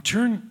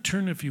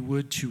Turn, if you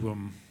would,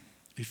 to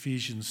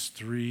Ephesians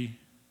 3.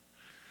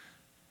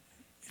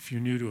 If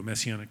you're new to a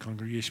Messianic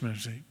congregation, you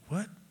might say,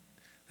 what?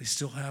 They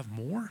still have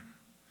more?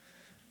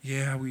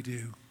 Yeah, we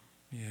do.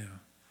 Yeah.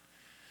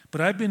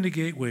 But I've been to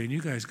Gateway, and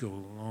you guys go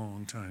a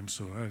long time,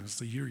 so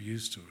honestly, you're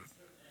used to it.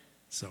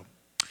 So,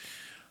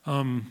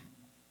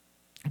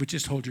 but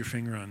just hold your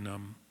finger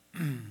on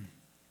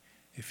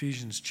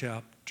Ephesians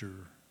chapter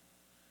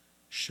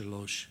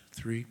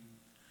 3.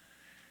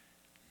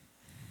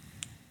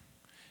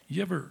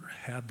 You ever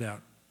had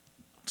that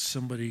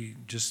somebody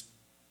just,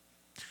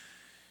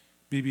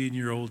 maybe in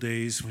your old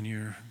days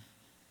when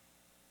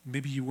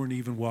maybe you weren't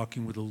even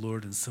walking with the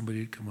Lord and somebody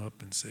would come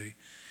up and say,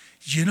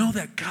 you know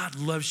that God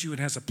loves you and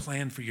has a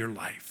plan for your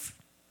life?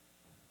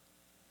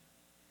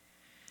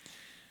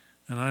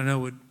 And I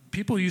know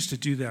people used to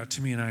do that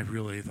to me, and I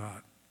really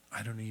thought,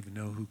 I don't even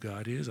know who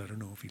God is. I don't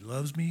know if he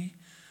loves me.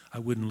 I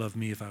wouldn't love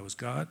me if I was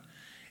God.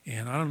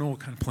 And I don't know what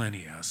kind of plan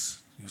he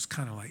has. It was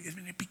kind of like,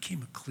 it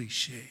became a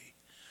cliche.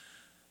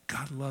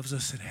 God loves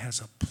us and has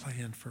a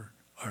plan for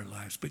our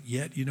lives. But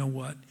yet, you know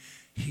what?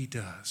 He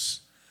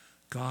does.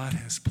 God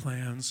has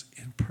plans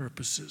and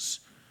purposes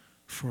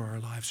for our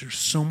lives. There's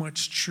so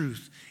much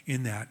truth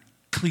in that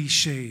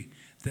cliche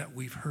that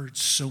we've heard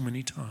so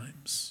many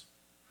times.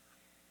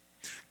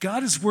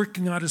 God is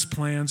working out his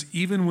plans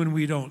even when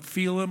we don't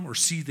feel them or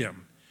see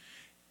them.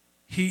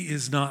 He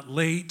is not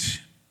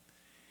late.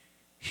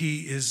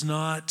 He is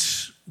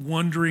not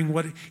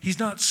wondering he's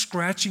not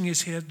scratching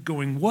his head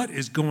going, what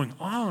is going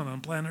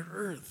on planet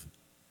Earth?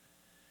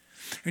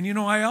 And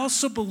I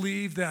also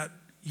believe that,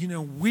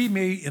 we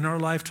may in our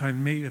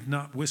lifetime may have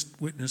not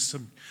witnessed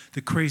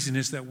the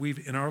craziness that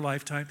we've in our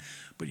lifetime,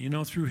 but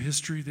through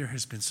history there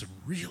has been some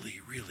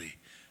really, really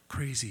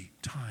crazy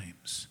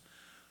times.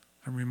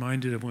 I'm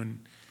reminded of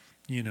when,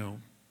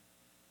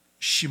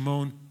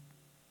 Shimon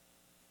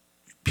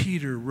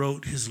Peter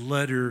wrote his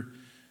letters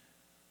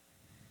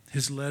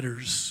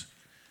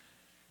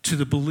to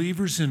the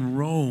believers in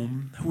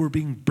Rome who were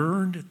being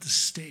burned at the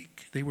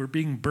stake. They were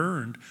being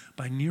burned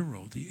by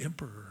Nero, the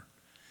emperor.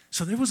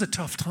 So there was a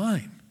tough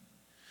time.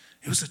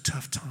 It was a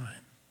tough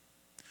time.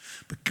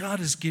 But God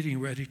is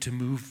getting ready to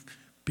move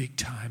big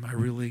time. I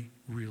really,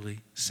 really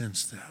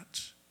sense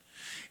that.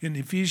 In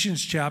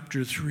Ephesians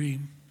chapter 3,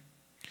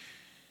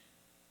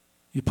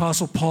 the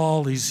Apostle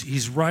Paul,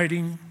 he's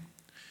writing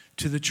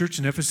to the church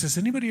in Ephesus.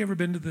 Anybody ever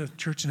been to the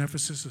church in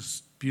Ephesus? It's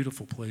a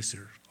beautiful place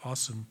there.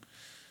 Awesome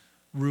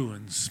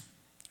ruins.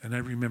 And I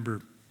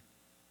remember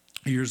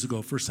years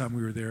ago, first time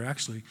we were there,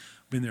 actually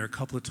been there a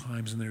couple of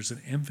times, and there's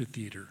an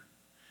amphitheater.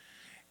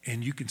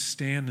 And you can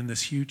stand in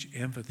this huge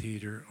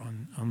amphitheater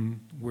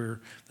on where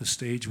the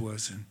stage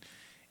was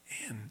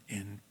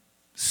and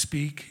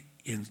speak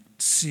and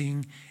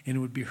sing, and it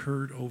would be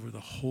heard over the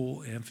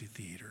whole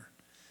amphitheater.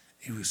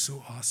 It was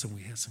so awesome.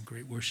 We had some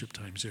great worship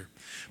times there.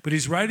 But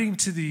he's writing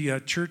to the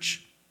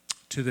church,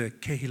 to the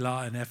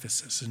Kehillah in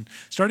Ephesus. And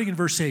starting in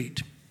verse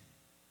 8.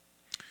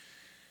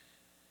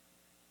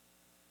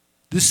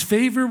 This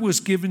favor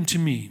was given to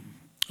me.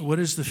 What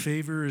is the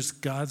favor? Is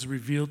God's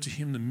revealed to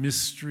him the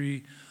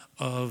mystery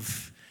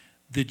of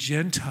the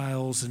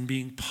Gentiles and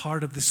being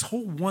part of this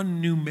whole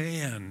one new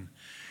man,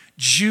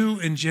 Jew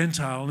and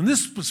Gentile. And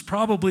this was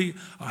probably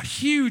a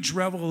huge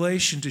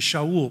revelation to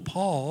Shaul,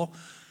 Paul,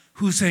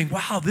 who's saying,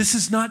 wow, this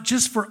is not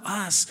just for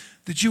us,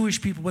 the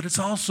Jewish people, but it's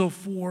also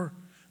for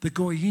the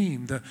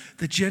Goyim,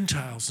 the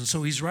Gentiles. And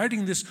so he's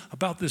writing this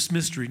about this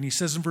mystery. And he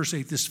says in verse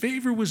 8, this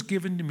favor was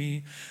given to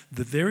me,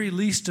 the very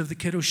least of the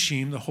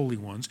Kedoshim, the holy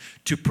ones,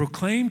 to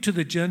proclaim to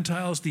the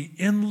Gentiles the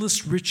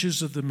endless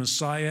riches of the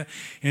Messiah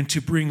and to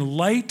bring to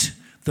light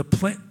the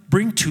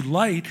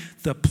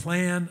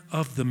plan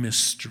of the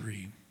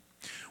mystery,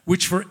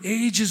 which for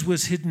ages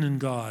was hidden in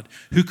God,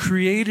 who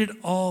created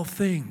all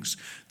things.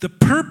 The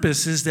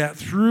purpose is that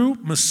through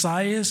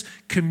Messiah's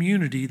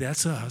community,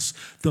 that's us,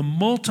 the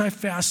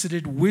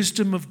multifaceted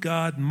wisdom of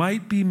God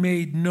might be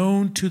made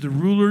known to the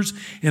rulers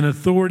and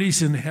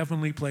authorities in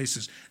heavenly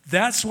places.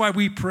 That's why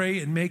we pray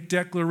and make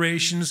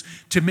declarations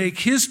to make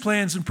his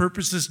plans and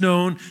purposes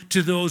known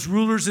to those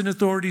rulers and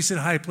authorities in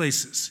high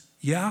places.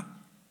 Yeah?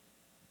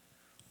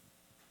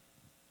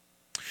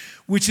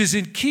 Which is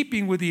in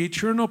keeping with the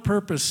eternal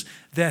purpose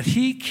that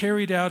he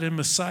carried out in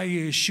Messiah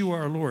Yeshua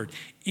our Lord.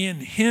 In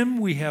him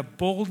we have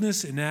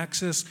boldness and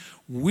access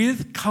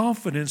with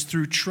confidence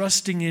through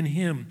trusting in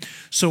him.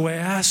 So I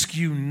ask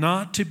you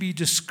not to be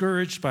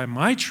discouraged by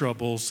my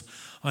troubles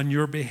on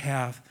your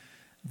behalf.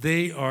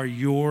 They are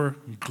your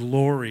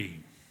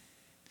glory.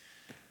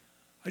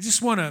 I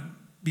just want to,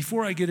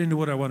 before I get into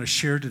what I want to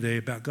share today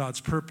about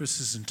God's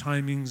purposes and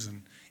timings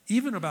and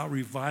even about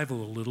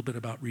revival, a little bit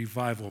about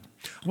revival,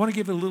 I want to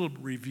give a little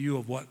review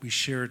of what we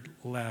shared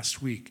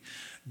last week.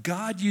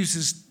 God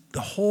uses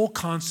the whole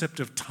concept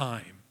of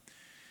time.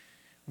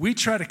 We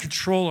try to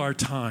control our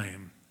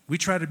time. We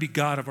try to be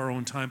God of our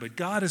own time, but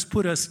God has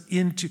put us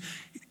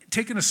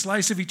taken a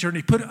slice of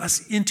eternity, put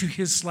us into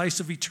his slice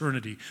of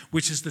eternity,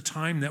 which is the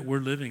time that we're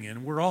living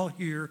in. We're all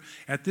here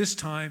at this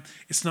time.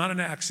 It's not an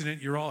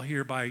accident. You're all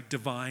here by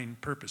divine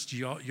purpose. Do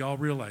y'all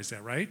realize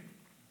that, right?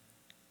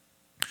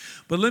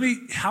 But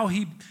how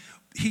he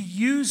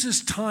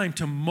uses time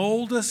to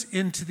mold us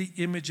into the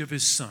image of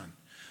his Son.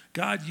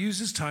 God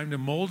uses time to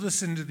mold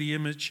us into the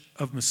image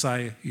of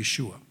Messiah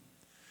Yeshua.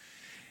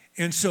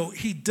 And so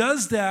he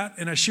does that,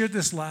 and I shared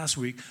this last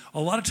week,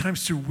 a lot of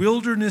times through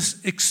wilderness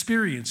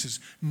experiences.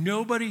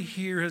 Nobody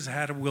here has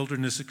had a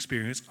wilderness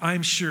experience,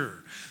 I'm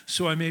sure.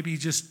 So I may be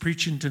just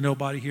preaching to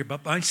nobody here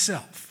but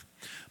myself.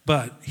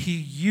 But he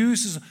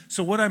uses,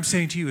 so what I'm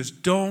saying to you is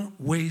don't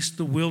waste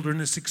the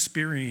wilderness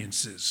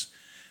experiences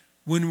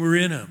when we're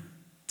in them.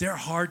 They're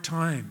hard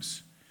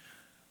times.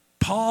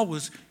 Paul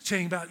was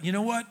saying about, you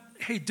know what?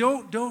 Hey,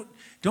 don't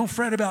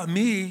fret about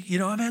me. You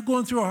know, I'm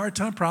going through a hard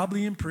time,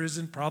 probably in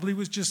prison, probably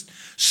was just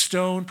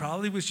stoned,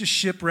 probably was just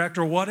shipwrecked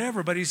or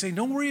whatever. But he's saying,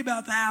 don't worry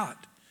about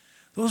that.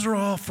 Those are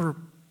all for,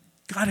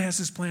 God has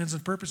his plans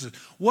and purposes.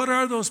 What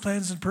are those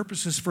plans and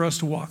purposes for us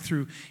to walk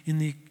through in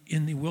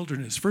the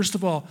wilderness? First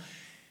of all,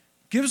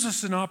 gives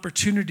us an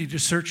opportunity to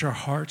search our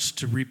hearts,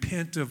 to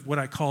repent of what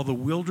I call the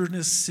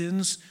wilderness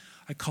sins.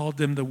 I called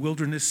them the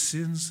wilderness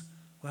sins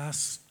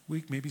last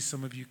week. Maybe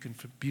some of you can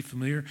be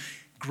familiar.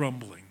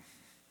 Grumbling.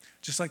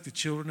 Just like the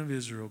children of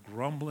Israel,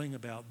 grumbling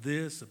about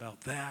this,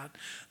 about that,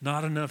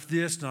 not enough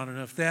this, not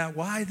enough that,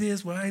 why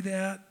this, why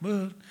that,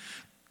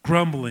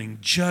 grumbling,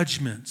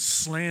 judgment,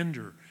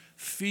 slander,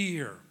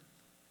 fear.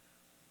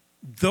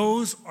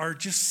 Those are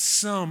just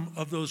some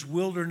of those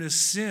wilderness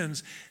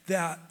sins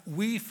that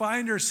we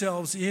find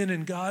ourselves in,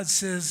 and God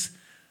says,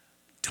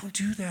 don't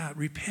do that,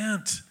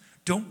 repent.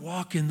 Don't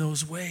walk in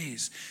those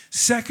ways.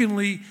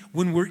 Secondly,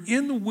 when we're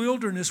in the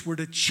wilderness, we're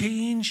to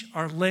change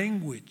our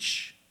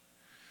language.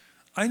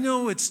 I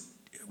know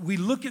we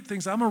look at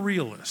things, I'm a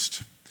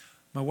realist.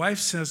 My wife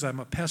says I'm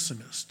a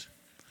pessimist.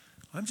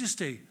 I'm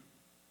just a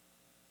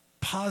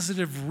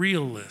positive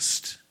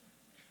realist.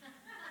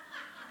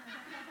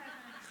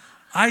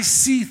 I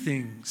see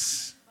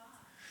things.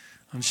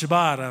 On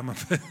Shabbat, I'm a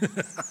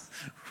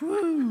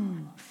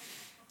whoo.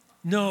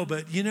 No,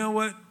 but you know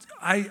what?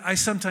 I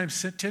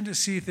sometimes tend to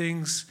see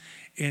things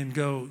and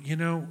go, you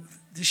know,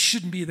 this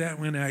shouldn't be that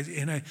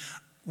way.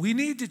 We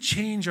need to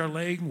change our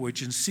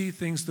language and see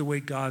things the way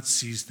God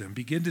sees them.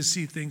 Begin to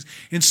see things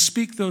and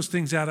speak those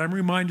things out. I'm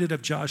reminded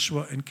of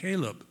Joshua and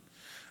Caleb.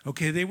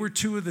 Okay, they were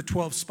 2 of the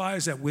 12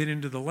 spies that went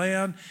into the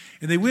land.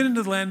 And they went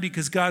into the land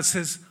because God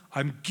says,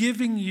 I'm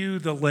giving you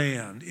the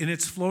land. And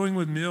it's flowing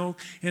with milk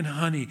and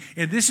honey.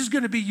 And this is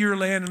going to be your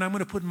land. And I'm going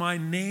to put my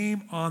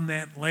name on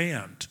that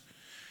land.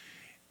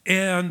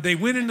 And they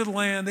went into the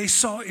land. They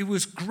saw it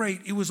was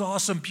great. It was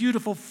awesome.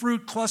 Beautiful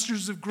fruit,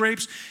 clusters of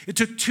grapes. It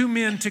took 2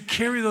 men to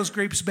carry those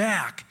grapes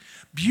back.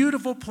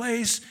 Beautiful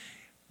place,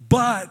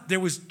 but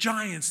there was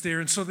giants there.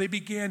 And so they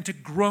began to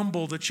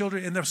grumble, the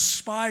children. And the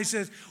spies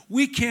said,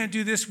 we can't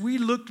do this. We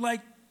look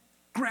like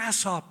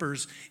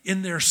grasshoppers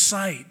in their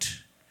sight.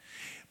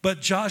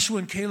 But Joshua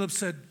and Caleb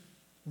said,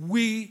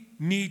 we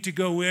need to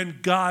go in.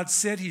 God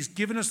said he's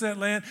given us that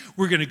land.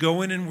 We're going to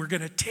go in and we're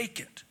going to take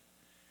it.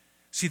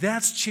 See,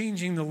 that's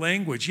changing the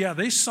language. Yeah,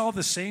 they saw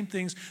the same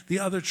things the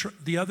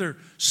other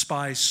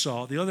spies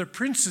saw, the other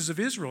princes of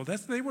Israel.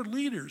 They were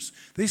leaders.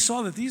 They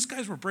saw that these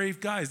guys were brave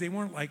guys. They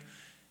weren't like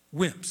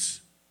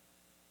wimps.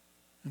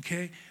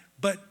 Okay?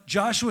 But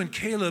Joshua and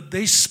Caleb,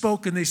 they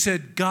spoke and they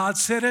said, God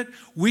said it.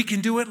 We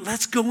can do it.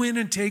 Let's go in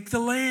and take the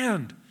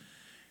land.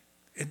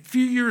 And a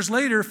few years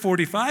later,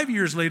 45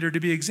 years later to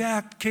be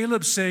exact,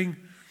 Caleb's saying,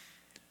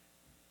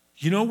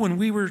 you know, when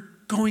we were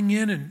going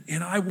in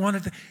and I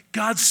wanted to,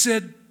 God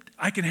said,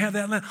 I can have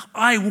that land.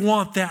 I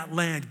want that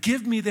land.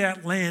 Give me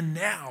that land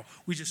now.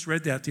 We just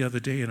read that the other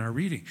day in our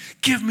reading.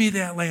 Give me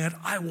that land.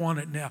 I want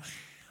it now.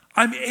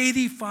 I'm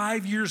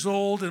 85 years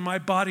old and my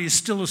body is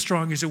still as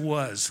strong as it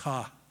was.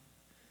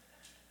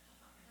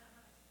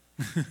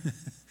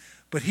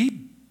 But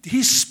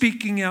he's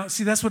speaking out.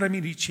 See, that's what I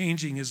mean. He's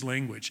changing his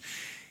language.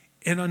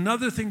 And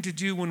another thing to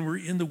do when we're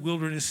in the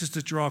wilderness is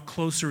to draw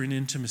closer in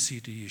intimacy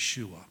to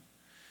Yeshua.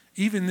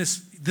 Even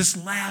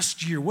this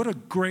last year, what a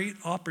great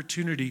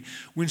opportunity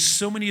when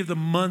so many of the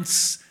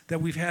months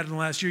that we've had in the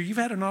last year, you've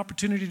had an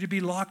opportunity to be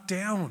locked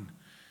down,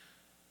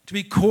 to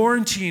be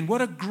quarantined. What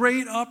a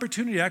great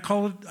opportunity. I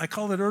called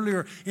it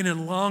earlier an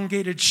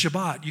elongated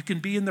Shabbat. You can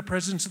be in the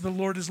presence of the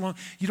Lord as long.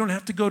 You don't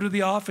have to go to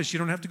the office. You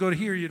don't have to go to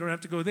here. You don't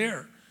have to go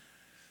there.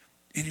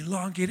 And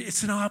elongated,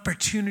 it's an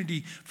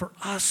opportunity for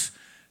us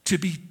to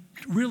be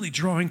really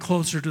drawing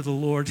closer to the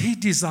Lord. He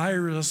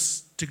desires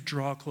us to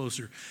draw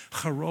closer.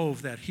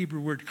 Charov, that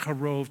Hebrew word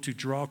charov, to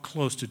draw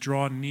close, to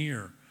draw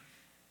near.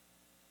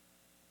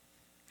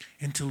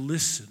 And to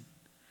listen.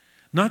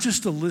 Not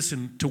just to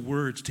listen to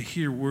words, to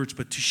hear words,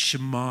 but to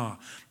shema.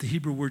 The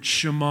Hebrew word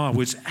shema,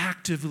 which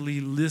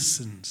actively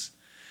listens.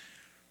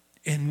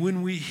 And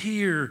when we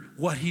hear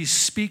what he's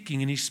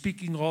speaking, and he's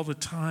speaking all the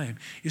time,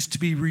 is to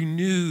be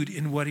renewed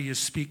in what he is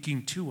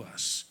speaking to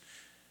us.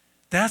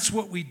 That's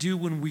what we do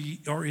when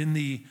we are in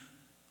the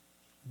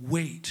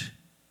wait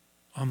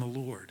on the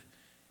Lord.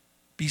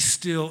 Be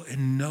still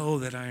and know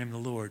that I am the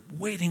Lord.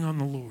 Waiting on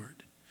the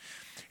Lord.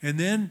 And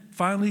then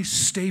finally,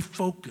 stay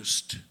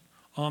focused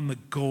on the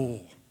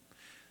goal.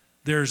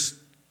 There's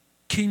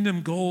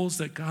kingdom goals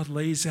that God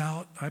lays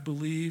out, I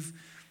believe.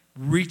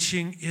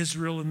 Reaching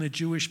Israel and the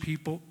Jewish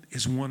people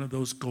is one of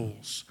those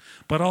goals.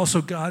 But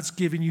also God's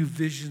given you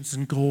visions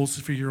and goals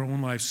for your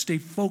own life. Stay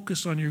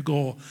focused on your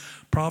goal.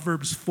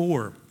 Proverbs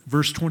 4,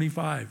 verse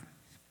 25.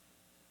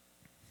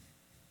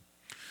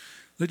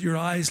 Let your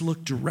eyes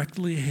look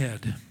directly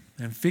ahead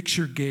and fix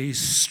your gaze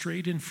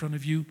straight in front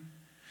of you.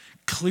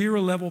 Clear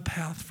a level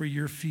path for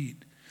your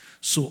feet,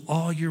 so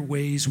all your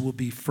ways will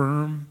be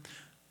firm.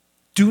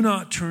 Do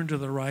not turn to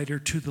the right or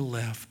to the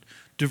left.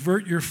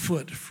 Divert your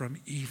foot from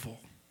evil.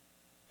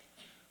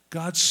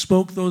 God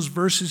spoke those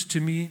verses to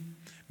me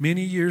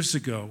many years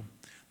ago,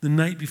 the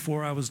night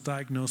before I was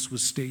diagnosed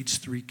with stage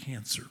 3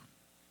 cancer.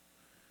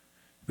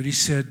 But he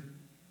said,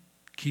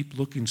 keep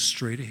looking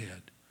straight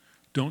ahead.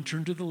 Don't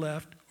turn to the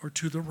left or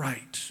to the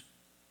right.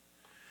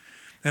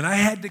 And I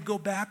had to go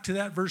back to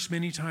that verse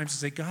many times and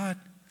say, God,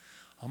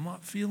 I'm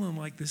not feeling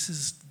like this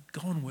is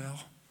going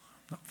well.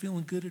 I'm not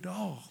feeling good at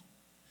all.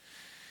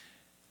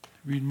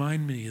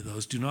 Remind me of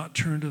those. Do not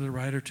turn to the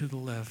right or to the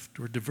left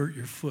or divert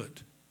your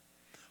foot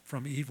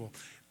from evil.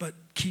 But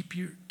keep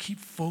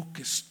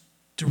focused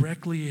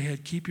directly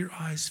ahead. Keep your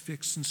eyes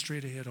fixed and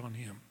straight ahead on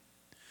him.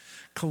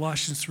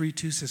 Colossians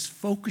 3:2 says,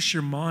 focus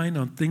your mind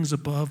on things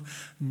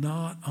above,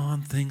 not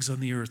on things on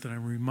the earth. And I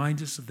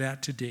remind us of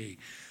that today.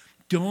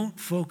 Don't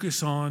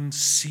focus on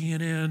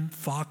CNN,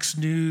 Fox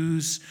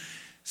News,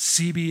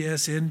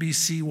 CBS,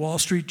 NBC, Wall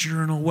Street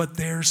Journal, what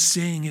they're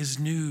saying is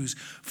news.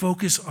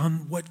 Focus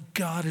on what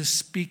God is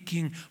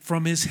speaking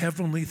from his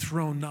heavenly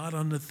throne, not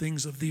on the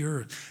things of the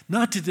earth.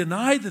 Not to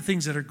deny the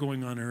things that are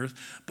going on earth,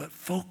 but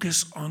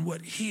focus on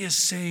what he is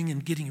saying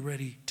and getting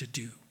ready to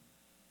do.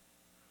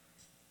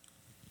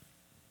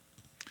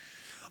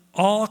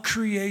 All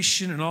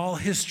creation and all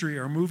history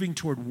are moving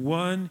toward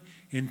one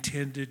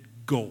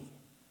intended goal.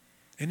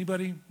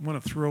 Anybody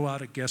want to throw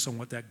out a guess on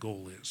what that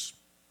goal is?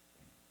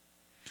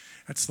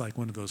 That's like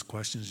one of those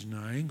questions,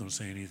 I ain't going to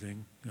say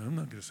anything. No, I'm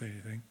not going to say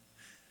anything.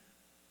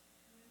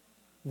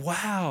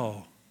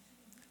 Wow.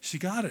 She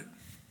got it.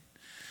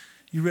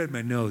 You read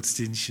my notes,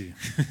 didn't you?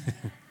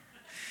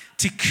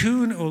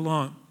 Tikkun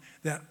olam,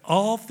 that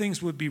all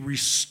things would be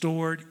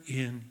restored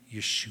in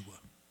Yeshua.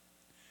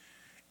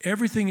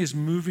 Everything is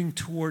moving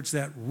towards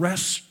that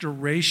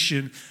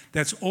restoration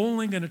that's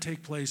only going to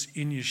take place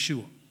in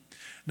Yeshua.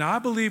 Now, I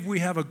believe we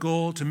have a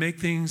goal to make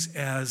things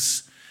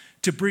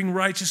to bring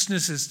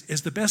righteousness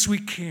as the best we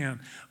can.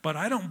 But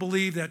I don't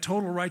believe that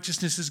total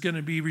righteousness is going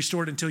to be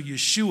restored until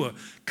Yeshua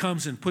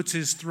comes and puts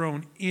his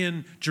throne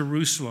in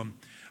Jerusalem.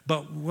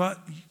 But what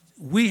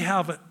we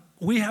have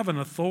an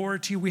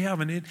authority, we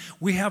have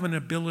an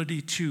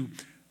ability to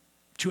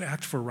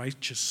act for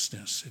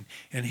righteousness.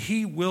 And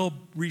he will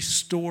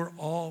restore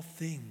all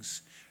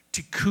things.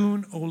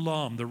 Tikkun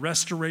olam, the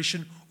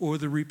restoration or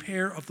the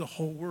repair of the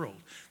whole world.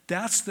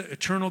 That's the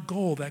eternal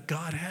goal that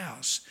God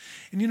has.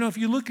 And if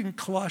you look in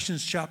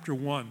Colossians chapter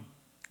 1,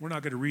 we're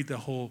not going to read the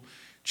whole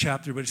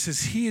chapter, but it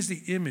says he is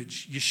the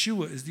image,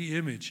 Yeshua is the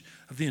image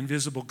of the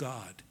invisible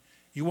God.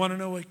 You want to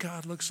know what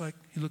God looks like?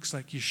 He looks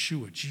like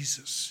Yeshua,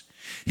 Jesus.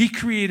 He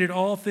created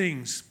all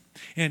things,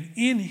 and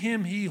in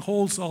him he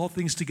holds all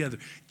things together.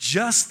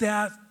 Just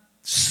that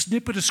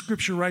snippet of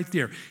scripture right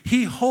there.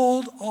 He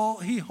holds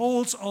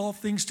all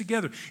things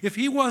together. If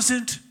he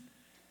wasn't,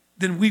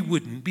 then we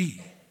wouldn't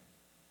be.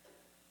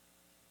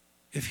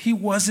 If he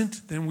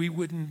wasn't, then we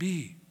wouldn't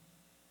be.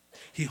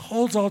 He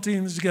holds all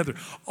things together.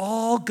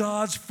 All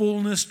God's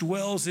fullness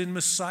dwells in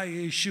Messiah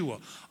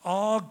Yeshua.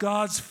 All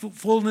God's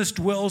fullness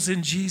dwells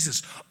in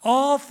Jesus.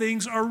 All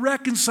things are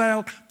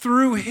reconciled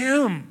through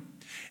him.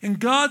 And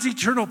God's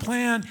eternal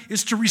plan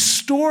is to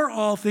restore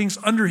all things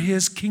under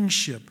his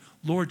kingship,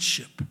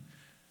 lordship.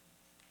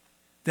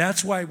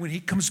 That's why when he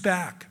comes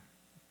back,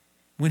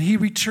 when he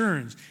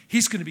returns,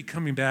 he's going to be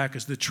coming back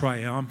as the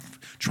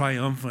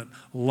triumphant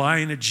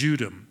Lion of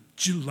Judah.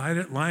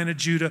 Lion of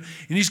Judah,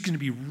 and he's going to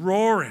be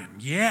roaring.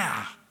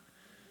 Yeah.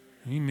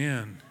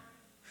 Amen.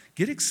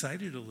 Get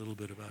excited a little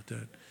bit about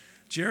that.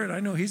 Jared, I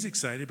know he's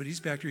excited, but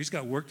he's back there. He's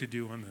got work to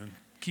do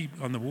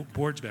on the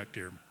boards back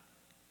there.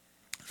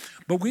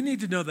 But we need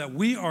to know that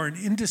we are an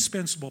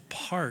indispensable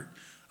part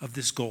of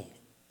this goal.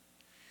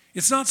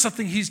 It's not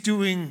something he's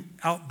doing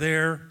out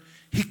there.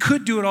 He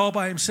could do it all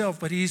by himself,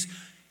 but he's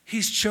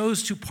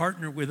chose to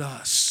partner with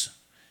us.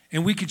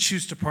 And we could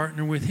choose to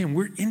partner with him.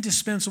 We're an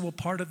indispensable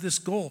part of this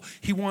goal.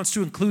 He wants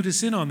to include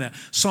us in on that.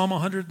 Psalm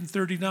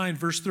 139,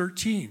 verse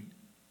 13.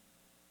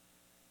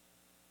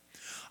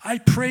 I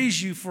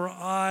praise you, for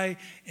I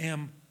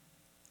am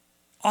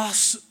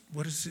awesome.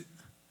 What is it?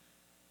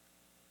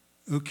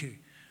 Okay.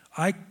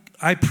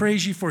 I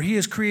praise you, for he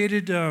has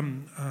created, I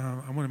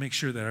want to make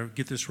sure that I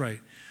get this right.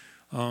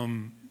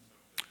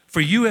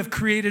 For you have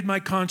created my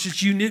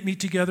conscience. You knit me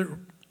together.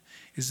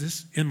 Is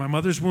this in my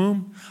mother's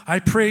womb? I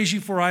praise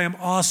you, for I am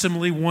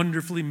awesomely,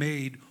 wonderfully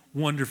made.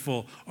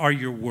 Wonderful are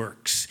your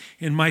works.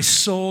 And my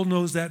soul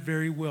knows that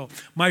very well.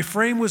 My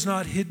frame was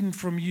not hidden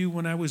from you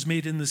when I was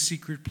made in the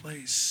secret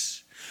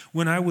place,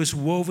 when I was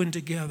woven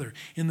together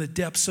in the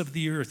depths of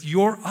the earth.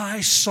 Your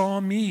eyes saw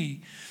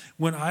me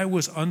when I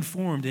was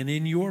unformed, and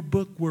in your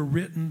book were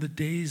written the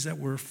days that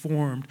were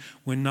formed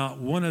when not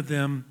one of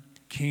them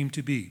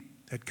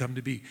had come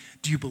to be.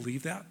 Do you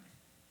believe that?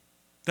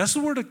 That's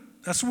the word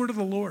of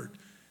the Lord.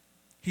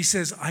 He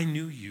says, I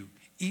knew you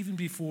even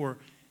before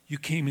you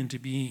came into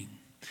being.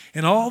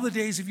 And all the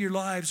days of your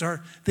lives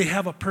they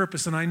have a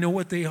purpose, and I know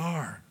what they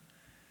are.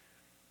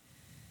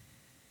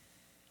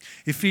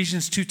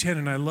 Ephesians 2:10,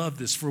 and I love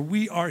this, for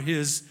we are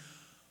his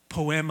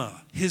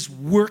poema, his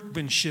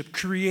workmanship,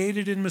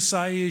 created in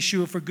Messiah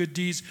Yeshua for good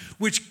deeds,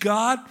 which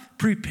God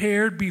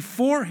prepared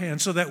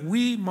beforehand so that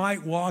we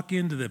might walk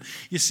into them.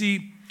 You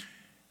see,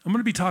 I'm going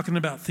to be talking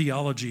about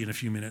theology in a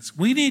few minutes.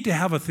 We need to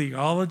have a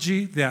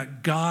theology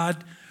that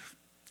God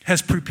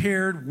has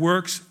prepared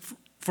works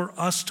for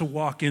us to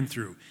walk in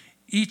through.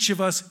 Each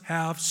of us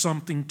have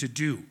something to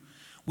do.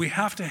 We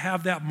have to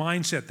have that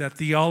mindset, that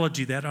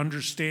theology, that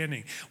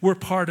understanding. We're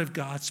part of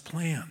God's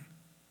plan.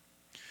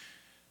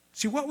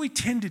 See, what we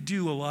tend to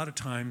do a lot of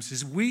times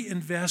is we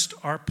invest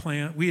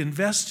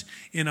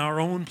in our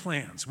own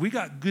plans. We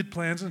got good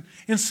plans,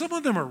 and some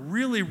of them are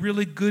really,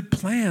 really good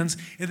plans,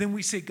 and then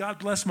we say, God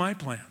bless my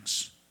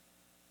plans.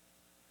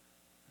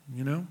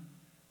 You know?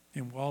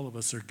 And all of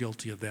us are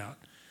guilty of that.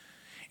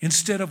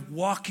 Instead of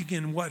walking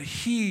in what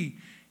he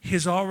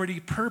has already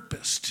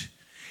purposed.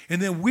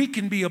 And then we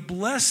can be a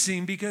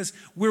blessing because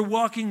we're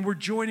walking, we're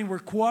joining, we're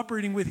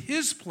cooperating with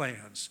his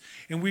plans.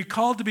 And we're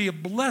called to be a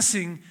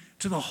blessing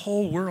to the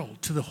whole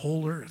world, to the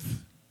whole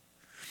earth.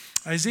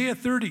 Isaiah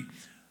 30,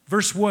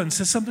 verse 1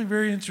 says something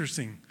very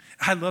interesting.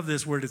 I love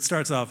this word. It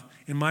starts off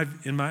I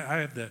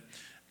have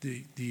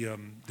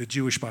the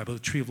Jewish Bible, the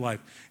Tree of Life.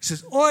 It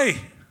says, Oi!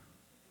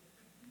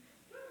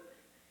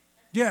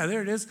 Yeah,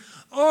 there it is.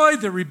 Oi,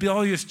 the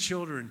rebellious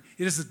children.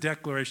 It is a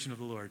declaration of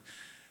the Lord.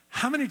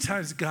 How many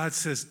times God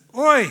says,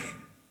 Oi!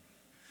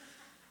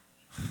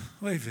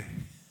 Oi.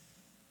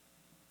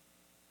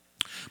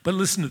 But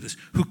listen to this.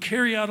 Who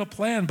carry out a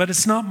plan, but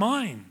it's not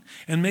mine.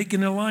 And make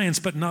an alliance,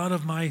 but not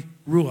of my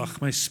ruach,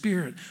 my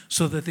spirit,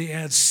 so that they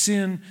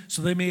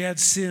may add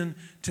sin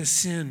to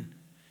sin.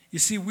 You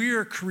see, we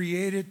are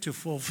created to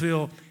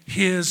fulfill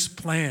his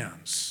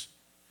plans.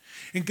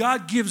 And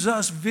God gives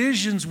us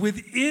visions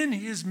within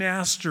his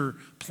master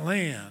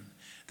plan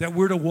that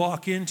we're to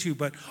walk into,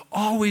 but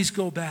always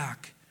go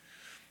back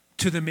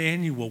to the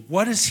manual.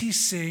 What is he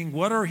saying?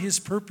 What are his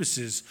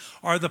purposes?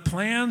 Are the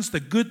plans, the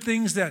good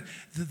things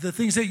the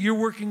things that you're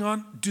working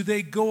on, do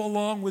they go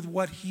along with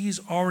what he's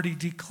already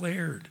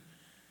declared?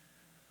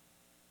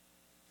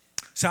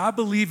 So I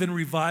believe in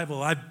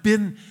revival. I've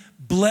been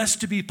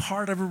blessed to be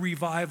part of a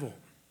revival.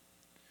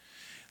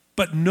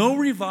 But no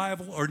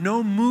revival or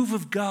no move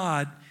of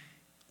God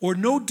or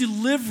no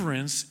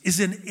deliverance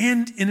is an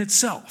end in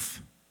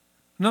itself.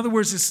 In other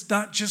words, it's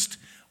not just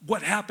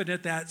what happened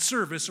at that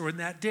service or in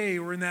that day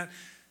or in that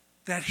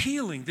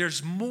healing.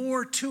 There's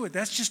more to it.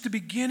 That's just the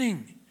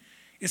beginning.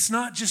 It's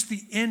not just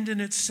the end in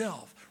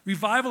itself.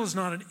 Revival is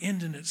not an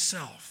end in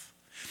itself.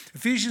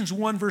 Ephesians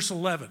 1 verse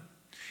 11.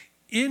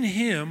 In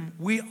him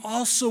we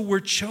also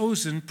were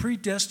chosen,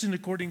 predestined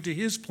according to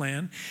his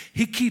plan.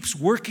 He keeps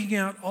working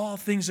out all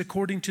things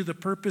according to the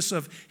purpose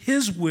of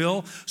his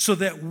will, so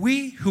that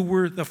we who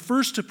were the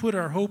first to put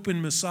our hope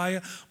in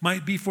Messiah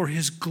might be for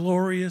his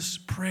glorious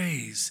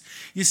praise.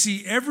 You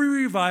see, every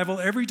revival,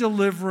 every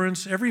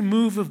deliverance, every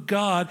move of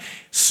God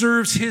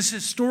serves his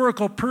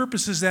historical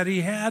purposes that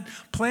he had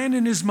planned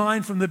in his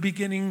mind from the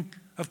beginning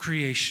of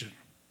creation.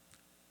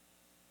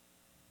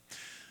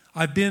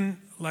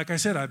 Like I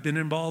said, I've been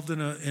involved in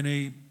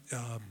a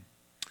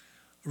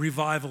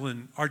revival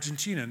in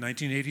Argentina in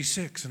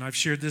 1986, and I've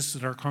shared this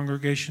at our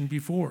congregation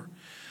before.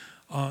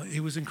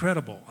 It was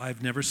incredible.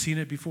 I've never seen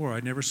it before. I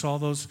never saw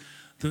those.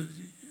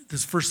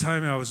 This first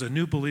time I was a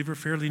new believer,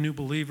 fairly new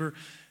believer.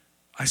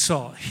 I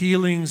saw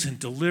healings and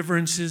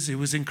deliverances. It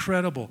was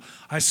incredible.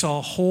 I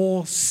saw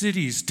whole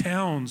cities,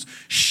 towns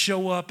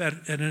show up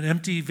at an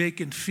empty,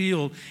 vacant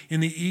field in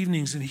the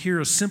evenings and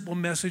hear a simple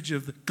message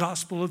of the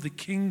gospel of the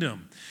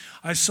kingdom.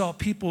 I saw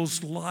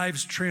people's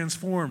lives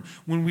transform.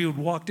 When we would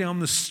walk down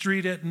the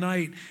street at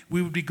night,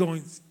 we would be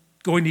going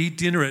to eat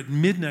dinner at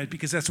midnight,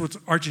 because that's what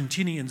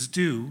Argentinians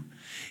do,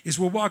 is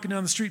we're walking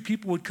down the street,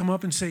 people would come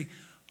up and say,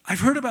 I've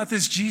heard about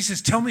this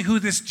Jesus. Tell me who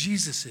this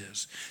Jesus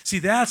is. See,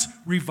 that's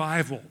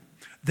revival.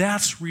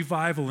 That's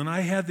revival. And I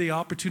had the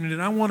opportunity,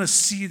 and I want to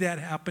see that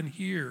happen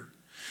here.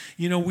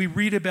 You know, we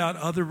read about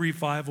other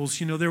revivals.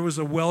 You know, there was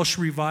a Welsh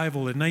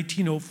revival in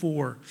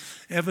 1904,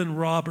 Evan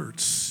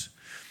Roberts.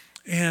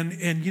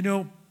 And you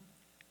know,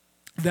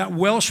 that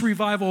Welsh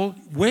revival,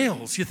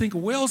 Wales, you think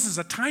Wales is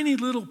a tiny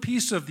little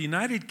piece of the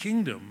United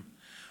Kingdom,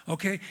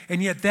 okay?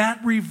 And yet that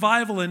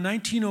revival in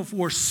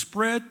 1904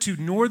 spread to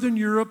Northern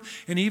Europe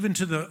and even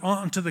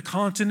onto the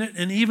continent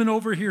and even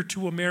over here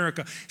to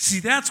America. See,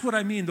 that's what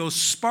I mean. Those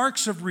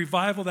sparks of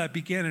revival that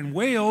began in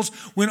Wales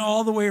went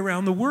all the way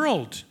around the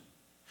world.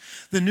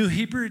 The New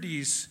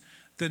Hebrides,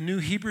 the New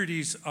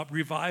Hebrides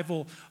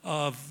revival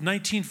of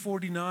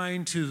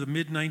 1949 to the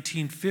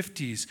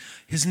mid-1950s.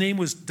 His name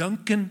was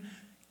Duncan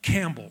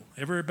Campbell.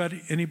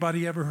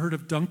 Anybody ever heard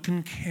of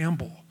Duncan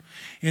Campbell?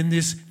 In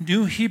this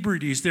New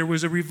Hebrides, there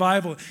was a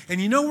revival.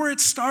 And you know where it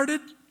started?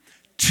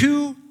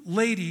 Two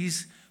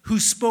ladies who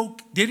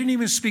they didn't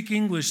even speak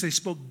English, they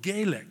spoke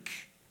Gaelic.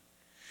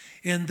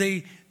 And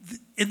they,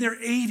 in their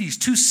 80s,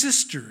 two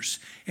sisters,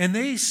 and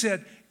they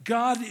said,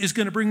 God is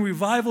going to bring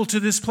revival to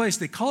this place.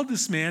 They called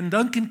this man,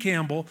 Duncan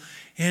Campbell,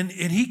 and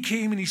he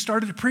came and he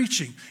started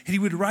preaching. And he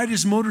would ride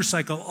his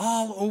motorcycle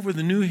all over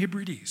the New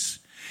Hebrides.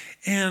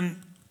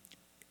 And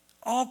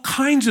all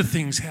kinds of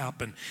things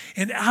happened.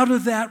 And out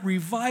of that,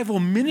 revival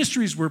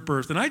ministries were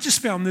birthed. And I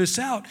just found this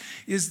out,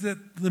 is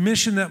that the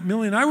mission that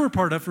Millie and I were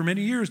part of for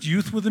many years,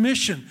 Youth with a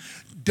Mission.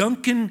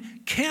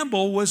 Duncan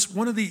Campbell was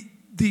one of the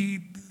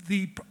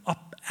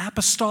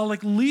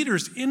apostolic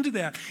leaders into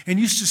that and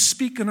used to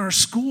speak in our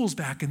schools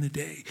back in the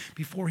day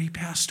before he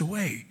passed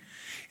away.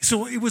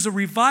 So it was a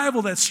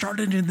revival that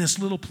started in this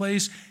little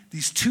place.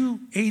 These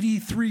two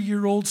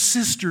 83-year-old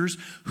sisters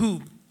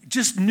who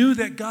just knew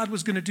that God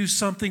was going to do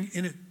something,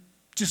 and it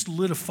just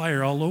lit a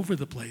fire all over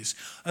the place.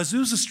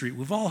 Azusa Street,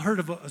 we've all heard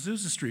of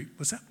Azusa Street.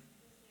 What's that?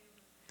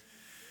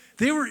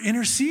 They were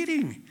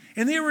interceding,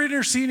 and they were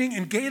interceding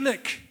in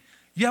Gaelic.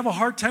 You have a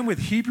hard time with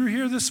Hebrew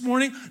here this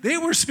morning? They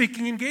were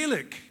speaking in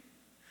Gaelic.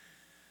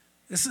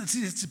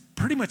 It's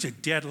pretty much a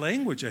dead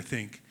language, I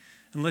think,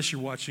 unless you're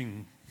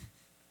watching,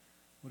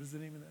 what is the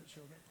name of that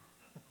show?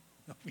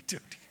 No, we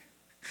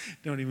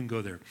don't even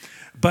go there.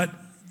 But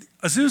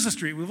Azusa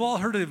Street, we've all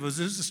heard of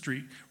Azusa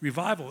Street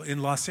revival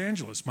in Los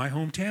Angeles, my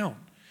hometown.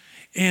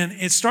 And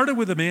it started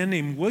with a man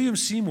named William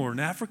Seymour,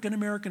 an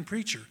African-American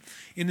preacher,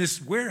 in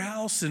this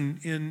warehouse in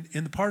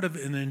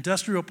the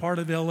industrial part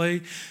of LA,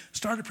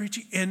 started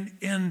preaching.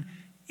 And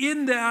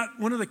in that,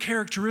 one of the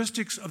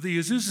characteristics of the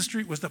Azusa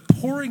Street was the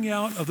pouring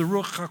out of the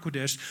Ruach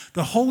HaKodesh,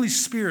 the Holy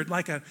Spirit,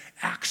 like an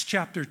Acts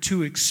chapter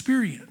 2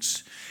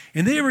 experience.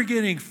 And they were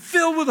getting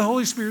filled with the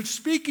Holy Spirit,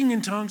 speaking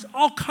in tongues,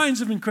 all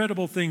kinds of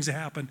incredible things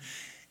happened.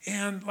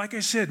 And like I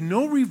said,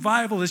 no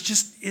revival it's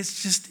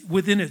just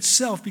within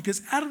itself,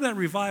 because out of that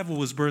revival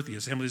was birthed the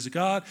Assemblies of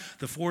God,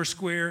 the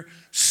Foursquare,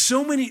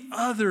 so many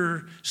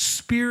other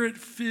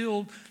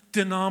Spirit-filled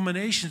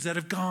denominations that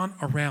have gone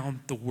around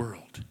the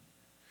world.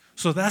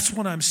 So that's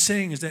what I'm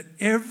saying, is that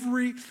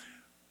every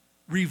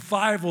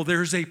revival,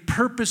 there's a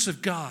purpose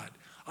of God.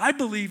 I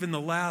believe in the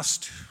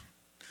last,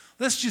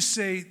 let's just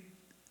say,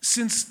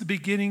 since the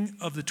beginning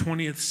of the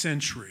 20th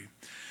century,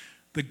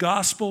 the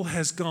gospel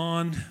has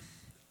gone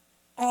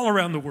all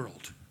around the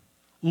world,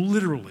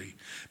 literally,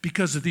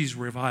 because of these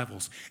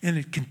revivals. And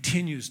it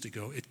continues to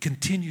go. It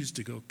continues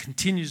to go,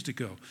 continues to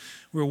go.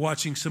 We were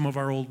watching some of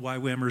our old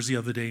YWAMers the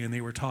other day, and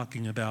they were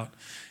talking about,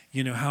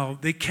 how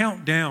they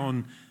count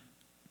down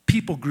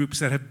people groups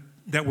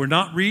that were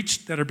not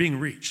reached that are being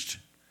reached.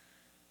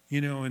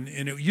 And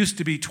it used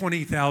to be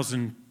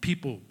 20,000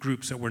 people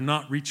groups that were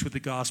not reached with the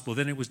gospel.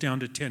 Then it was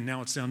down to 10.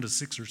 Now it's down to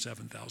 6,000 or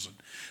 7,000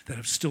 that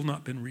have still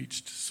not been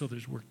reached. So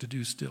there's work to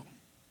do still.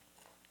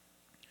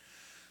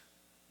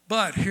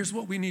 But here's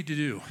what we need to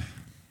do.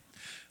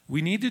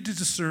 We need to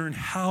discern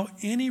how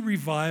any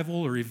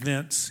revival or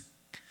events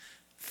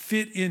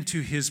fit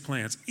into his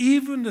plans,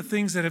 even the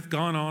things that have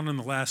gone on in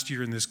the last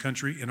year in this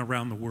country and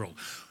around the world.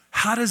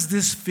 How does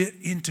this fit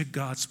into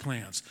God's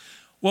plans?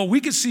 Well,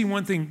 we could see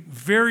one thing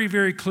very,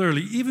 very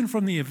clearly, even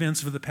from the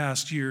events of the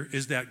past year,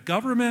 is that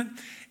government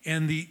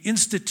and the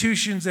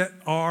institutions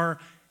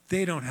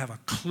they don't have a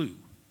clue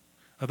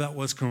about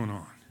what's going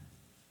on,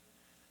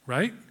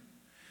 right?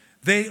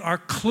 They are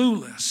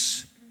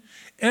clueless.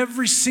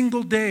 Every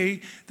single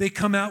day, they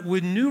come out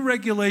with new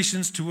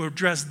regulations to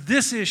address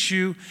this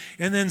issue,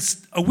 and then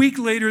a week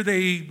later,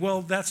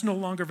 that's no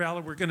longer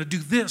valid, we're going to do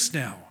this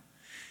now.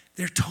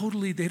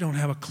 They don't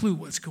have a clue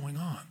what's going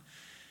on.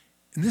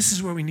 And this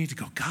is where we need to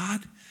go.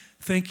 God,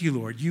 thank you,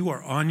 Lord. You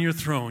are on your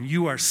throne.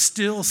 You are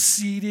still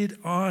seated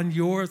on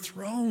your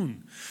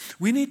throne.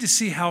 We need to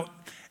see how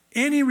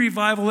any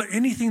revival or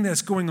anything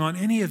that's going on,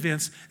 any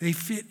events, they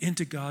fit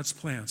into God's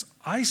plans.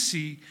 I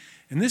see,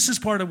 and this is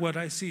part of what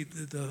I see,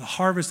 the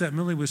harvest that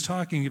Millie was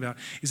talking about,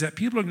 is that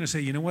people are going to say,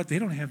 you know what, they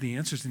don't have the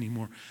answers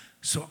anymore.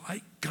 So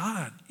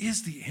God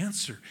is the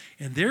answer.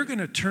 And they're going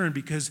to turn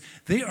because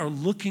they are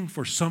looking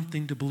for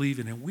something to believe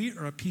in. And we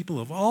are a people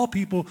of all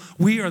people.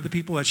 We are the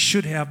people that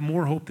should have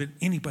more hope than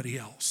anybody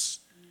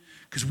else,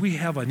 because we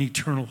have an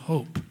eternal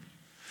hope.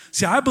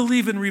 See, I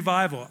believe in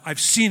revival.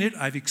 I've seen it.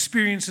 I've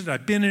experienced it.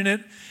 I've been in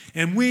it.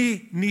 And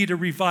we need a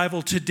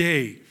revival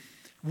today.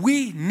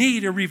 We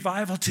need a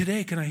revival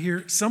today. Can I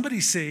hear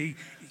somebody say,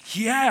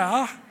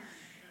 yeah?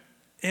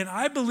 And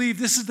I believe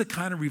this is the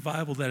kind of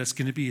revival that it's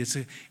going to be. It's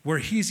where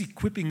he's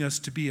equipping us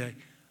to be a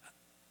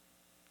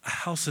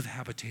house of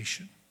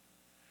habitation,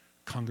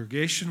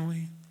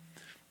 congregationally,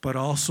 but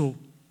also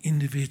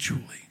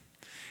individually.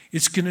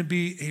 It's going to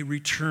be a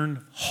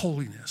return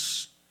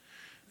holiness,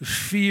 the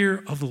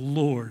fear of the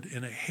Lord,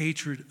 and a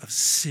hatred of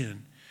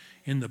sin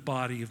in the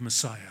body of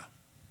Messiah.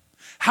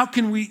 How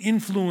can we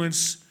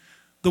influence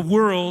the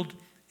world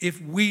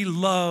if we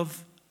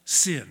love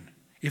sin,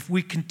 if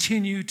we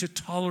continue to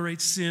tolerate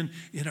sin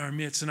in our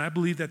midst. And I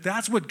believe that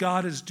that's what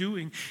God is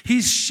doing.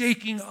 He's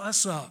shaking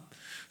us up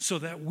so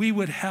that we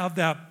would have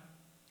that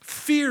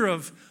fear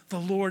of the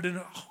Lord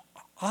and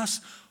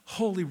us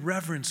holy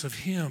reverence of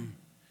him,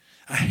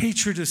 a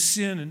hatred of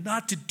sin, and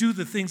not to do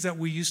the things that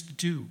we used to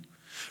do.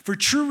 For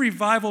true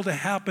revival to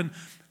happen,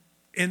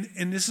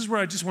 and this is where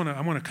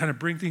I want to kind of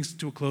bring things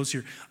to a close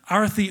here.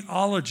 Our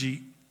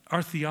theology,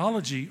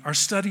 our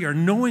study, our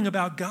knowing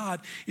about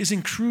God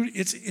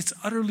it's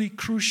utterly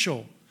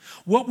crucial.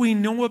 What we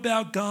know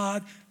about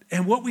God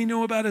and what we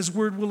know about his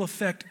word will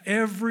affect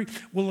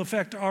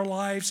our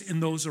lives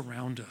and those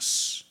around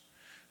us.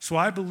 So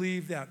I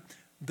believe that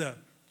the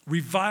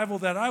revival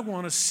that I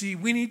want to see,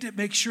 we need to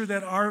make sure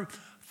that our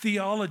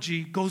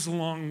theology goes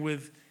along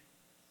with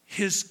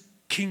his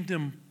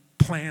kingdom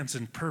plans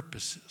and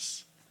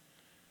purposes.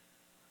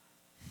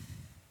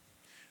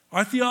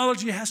 Our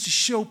theology has to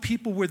show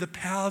people where the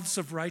paths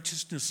of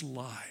righteousness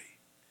lie.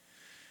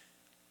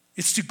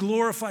 It's to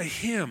glorify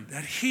him,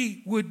 that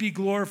he would be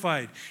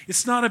glorified.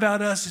 It's not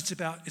about us,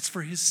 it's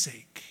for his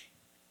sake.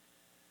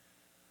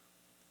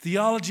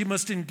 Theology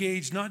must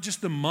engage not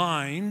just the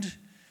mind.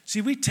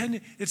 See,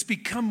 it's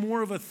become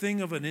more of a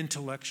thing of an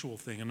intellectual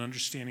thing, an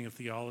understanding of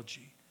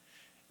theology.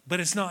 But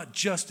it's not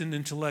just an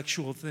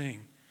intellectual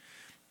thing.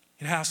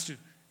 It has to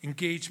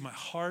engage my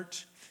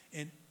heart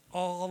and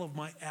all of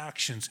my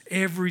actions,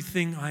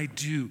 everything I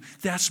do.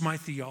 That's my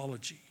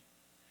theology.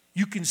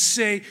 You can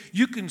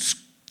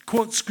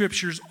quote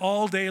scriptures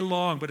all day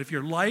long, but if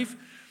your life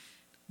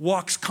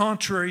walks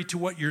contrary to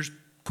what you're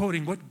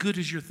quoting, what good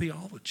is your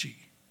theology?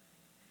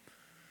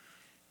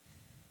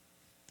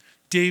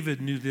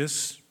 David knew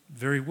this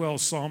very well.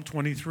 Psalm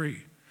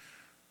 23,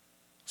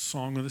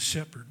 Song of the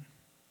Shepherd.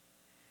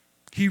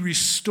 He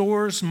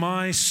restores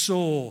my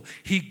soul.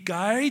 He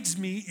guides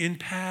me in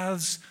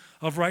paths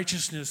of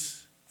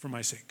righteousness for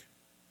my sake.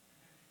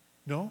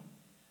 No?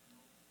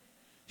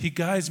 He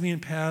guides me in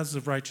paths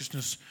of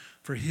righteousness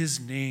for his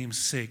name's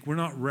sake.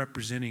 We're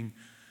representing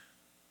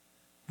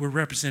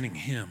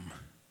him.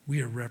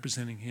 We are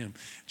representing him.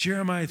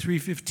 Jeremiah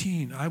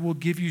 3:15, I will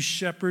give you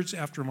shepherds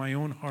after my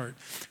own heart,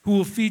 who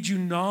will feed you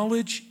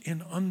knowledge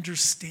and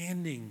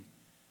understanding,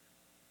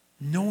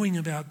 knowing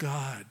about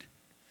God.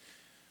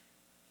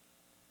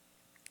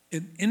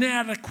 An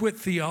inadequate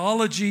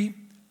theology,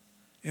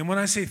 and when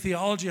I say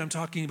theology, I'm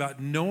talking about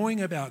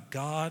knowing about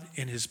God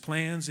and his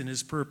plans and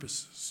his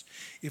purposes.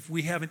 If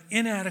we have an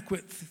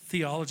inadequate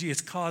theology,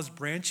 it's caused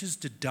branches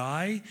to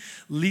die,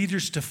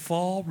 leaders to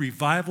fall,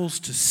 revivals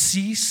to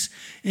cease,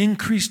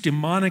 increased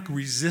demonic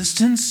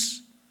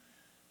resistance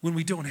when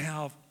we don't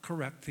have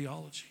correct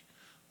theology.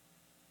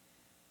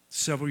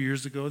 Several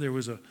years ago, there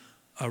was a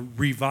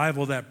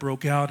revival that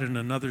broke out in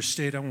another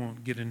state. I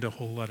won't get into a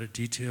whole lot of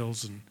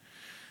details. And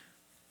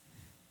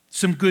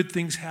some good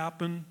things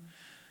happened.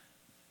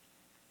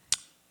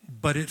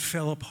 But it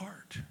fell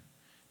apart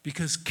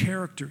because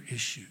character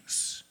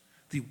issues.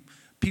 The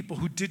people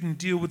who didn't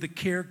deal with the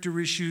character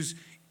issues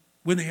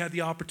when they had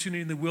the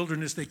opportunity in the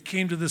wilderness, they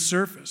came to the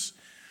surface.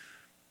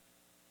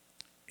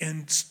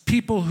 And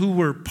people who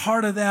were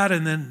part of that,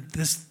 and then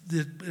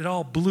it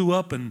all blew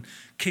up and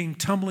came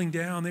tumbling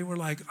down, they were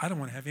like, I don't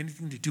want to have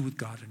anything to do with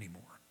God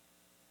anymore.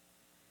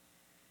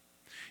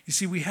 You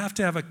see, we have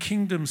to have a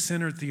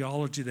kingdom-centered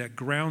theology that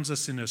grounds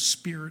us in a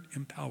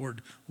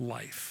spirit-empowered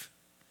life.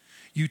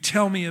 You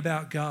tell me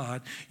about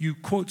God, you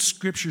quote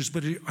scriptures,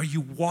 but are you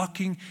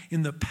walking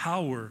in the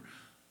power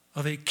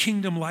of a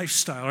kingdom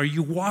lifestyle? Are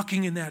you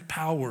walking in that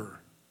power?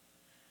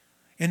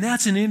 And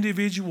that's an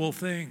individual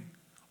thing.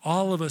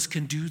 All of us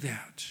can do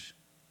that.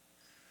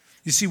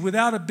 You see,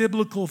 without a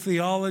biblical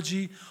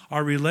theology,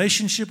 our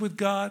relationship with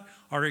God,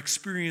 our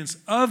experience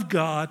of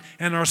God,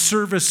 and our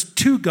service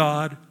to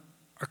God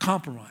are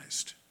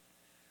compromised.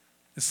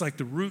 It's like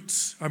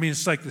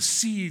it's like the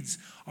seeds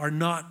are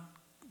not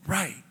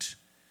right.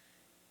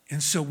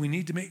 And so we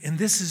need to and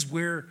this is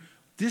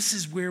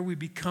where we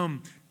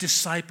become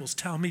disciples.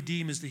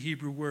 Talmidim is the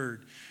Hebrew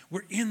word.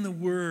 We're in the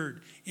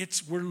word.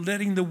 We're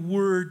letting the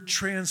word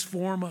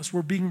transform us.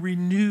 We're being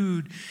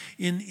renewed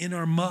in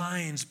our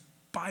minds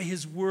by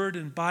his word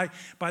and by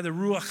the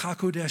Ruach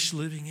HaKodesh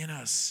living in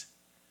us.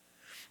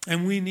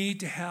 And we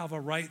need to have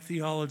a right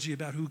theology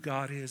about who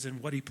God is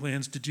and what he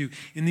plans to do.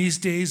 In these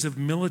days of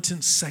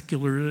militant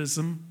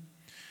secularism,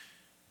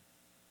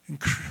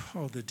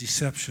 the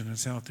deception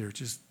that's out there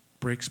just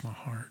breaks my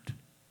heart.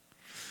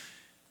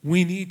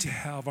 We need to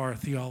have our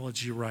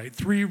theology right.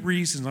 3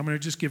 reasons. I'm going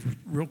to just give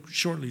real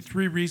shortly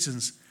 3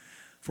 reasons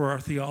for our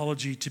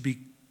theology to be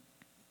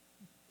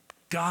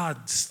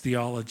God's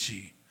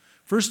theology.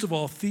 First of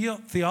all,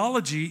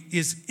 theology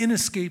is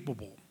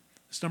inescapable.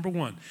 That's number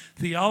 1.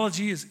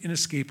 Theology is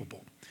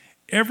inescapable.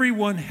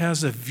 Everyone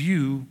has a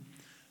view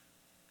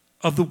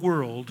of the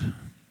world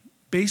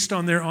based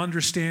on their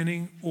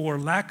understanding or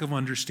lack of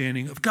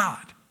understanding of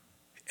God.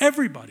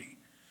 Everybody.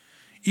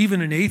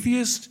 Even an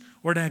atheist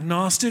or an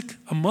agnostic,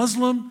 a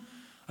Muslim,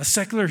 a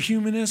secular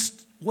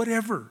humanist,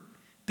 whatever.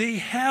 They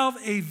have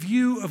a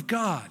view of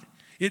God.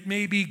 It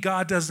may be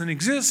God doesn't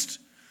exist,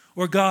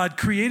 or God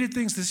created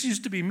things. This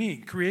used to be me.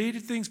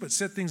 Created things, but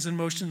set things in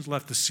motion,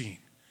 left the scene.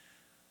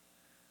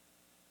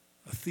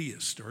 A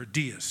theist or a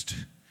deist.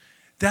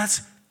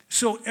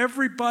 So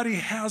everybody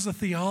has a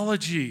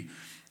theology.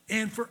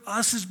 And for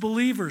us as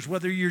believers,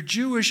 whether you're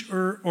Jewish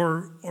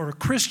or a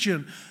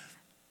Christian,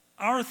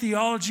 our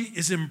theology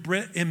is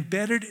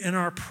embedded in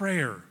our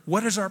prayer.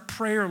 What is our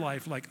prayer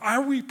life like?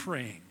 Are we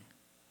praying?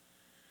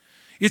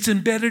 It's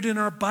embedded in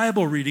our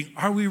Bible reading.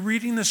 Are we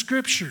reading the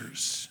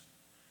Scriptures?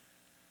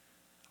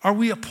 Are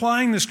we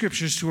applying the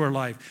Scriptures to our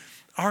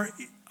life?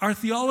 Our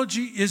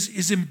theology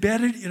is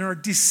embedded in our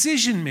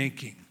decision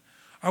making.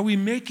 Are we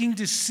making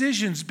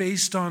decisions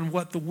based on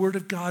what the Word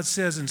of God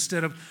says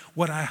instead of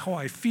how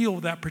I feel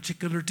that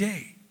particular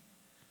day?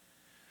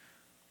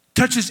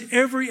 Touches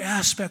every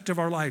aspect of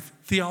our life,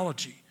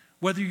 theology.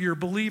 Whether you're a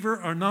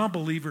believer or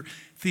non-believer,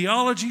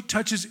 theology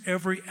touches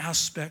every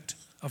aspect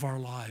of our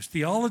lives.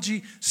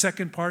 Theology,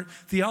 second part,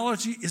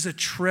 theology is a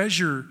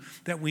treasure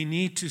that we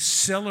need to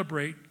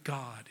celebrate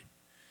God.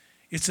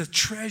 It's a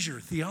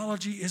treasure.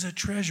 Theology is a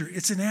treasure.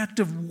 It's an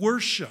act of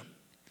worship.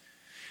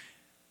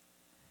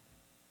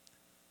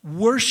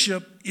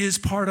 Worship is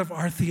part of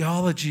our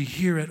theology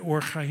here at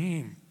Or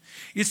Chaim.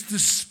 It's the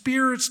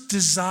Spirit's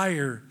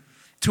desire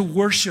to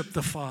worship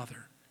the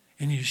Father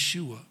and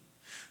Yeshua.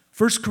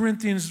 1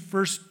 Corinthians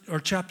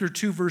chapter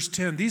 2, verse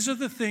 10. These are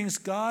the things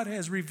God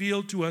has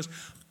revealed to us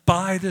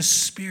by the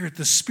Spirit.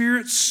 The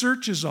Spirit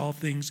searches all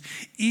things,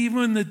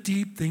 even the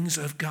deep things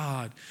of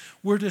God.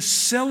 We're to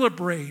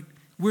celebrate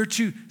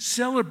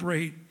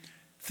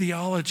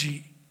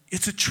theology.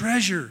 It's a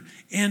treasure.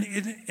 And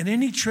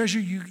any treasure,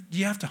 you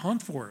have to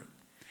hunt for it.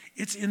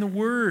 It's in the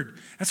Word.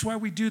 That's why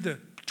we do the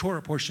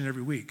Torah portion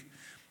every week.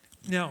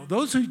 Now,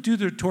 those who do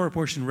the Torah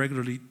portion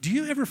regularly, do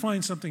you ever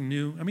find something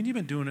new? I mean, you've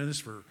been doing this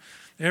for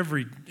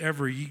every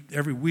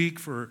week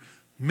for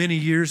many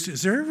years.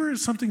 Is there ever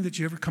something that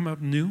you ever come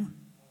up new?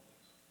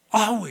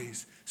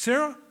 Always.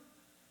 Sarah,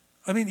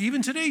 I mean,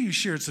 even today you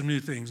shared some new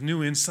things,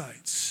 new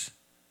insights.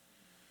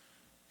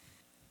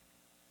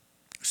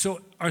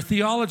 So our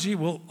theology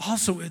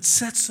it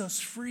sets us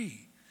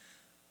free.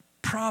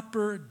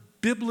 Proper,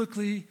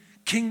 biblically,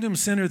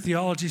 kingdom-centered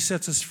theology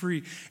sets us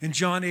free. In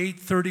John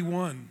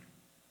 8:31,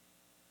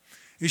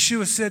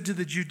 Yeshua said to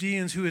the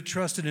Judeans who had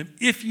trusted him,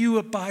 "If you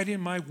abide in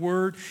my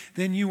word,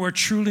 then you are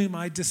truly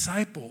my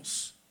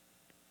disciples.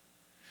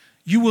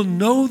 You will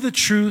know the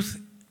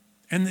truth,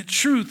 and the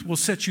truth will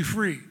set you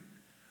free."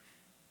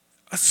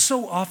 That's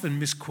so often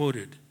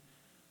misquoted.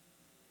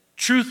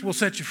 Truth will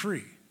set you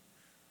free.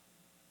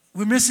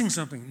 We're missing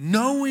something.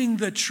 Knowing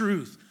the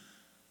truth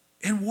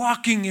and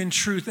walking in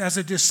truth as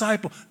a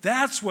disciple,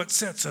 that's what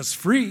sets us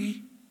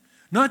free.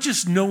 Not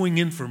just knowing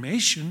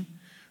information.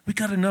 We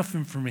got enough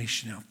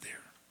information out there.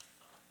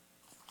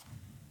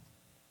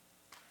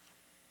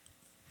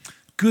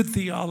 Good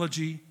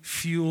theology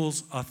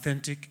fuels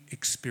authentic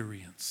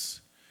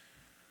experience.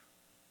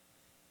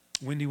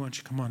 Wendy, why don't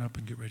you come on up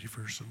and get ready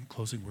for some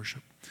closing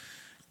worship?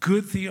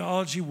 Good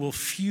theology will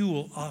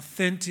fuel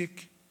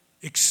authentic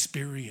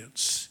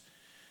experience.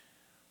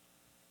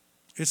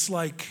 It's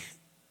like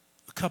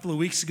a couple of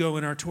weeks ago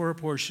in our Torah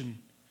portion,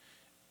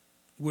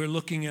 we're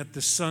looking at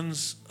the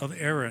sons of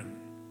Aaron.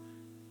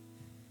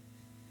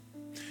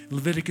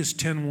 Leviticus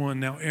 10:1.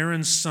 Now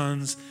Aaron's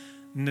sons,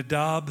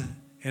 Nadab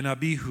and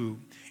Abihu,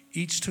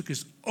 each took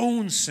his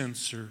own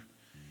censer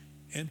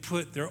and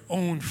put their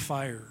own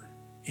fire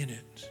in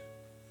it.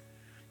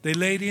 They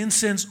laid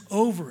incense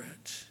over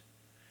it.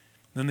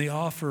 Then they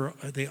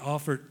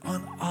offered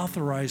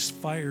unauthorized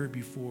fire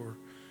before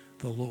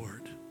the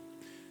Lord,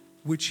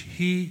 which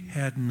he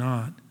had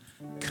not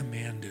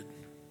commanded.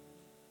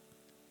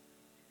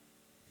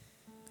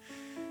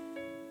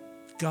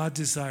 God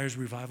desires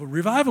revival.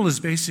 Revival is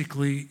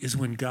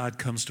when God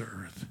comes to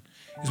earth.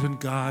 Is when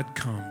God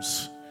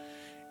comes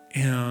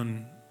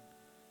and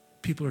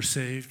people are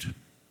saved,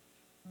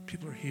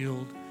 people are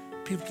healed,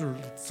 people are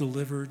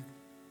delivered,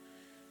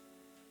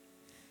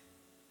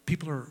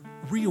 people are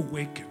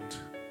reawakened.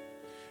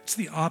 It's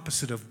the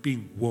opposite of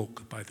being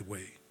woke, by the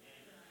way.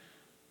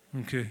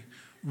 Okay?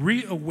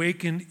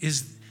 Reawakened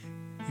is,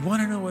 you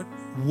want to know what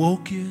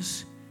woke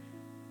is?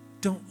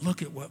 Don't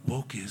look at what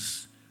woke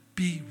is.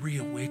 Be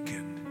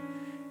reawakened.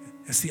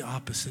 That's the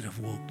opposite of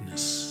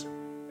wokeness.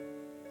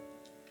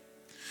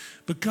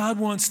 But God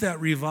wants that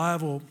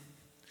revival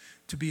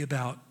to be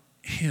about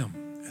him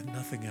and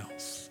nothing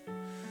else.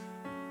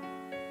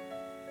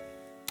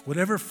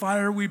 Whatever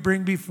fire we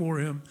bring before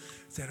him,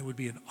 that it would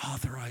be an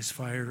authorized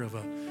fire of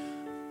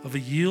a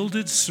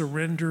yielded,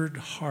 surrendered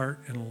heart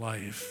and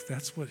life.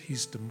 That's what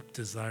he's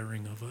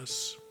desiring of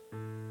us.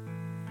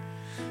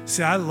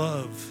 See, I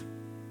love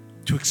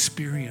to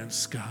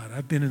experience God.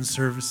 I've been in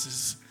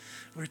services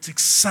where it's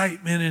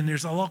excitement and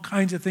there's all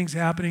kinds of things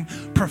happening,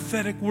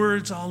 prophetic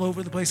words all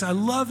over the place. I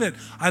love it.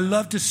 I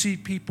love to see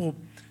people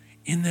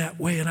in that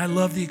way, and I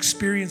love the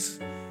experience.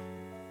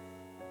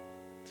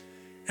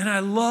 And I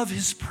love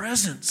his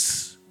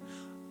presence.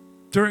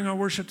 During our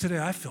worship today,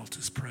 I felt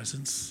his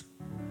presence.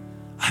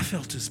 I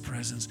felt his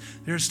presence.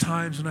 There's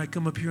times when I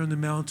come up here on the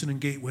mountain and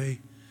Gateway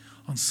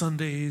on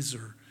Sundays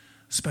or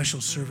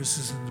special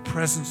services, and the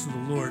presence of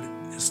the Lord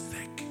is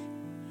thick.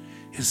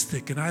 Is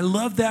thick. And I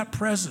love that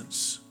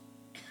presence.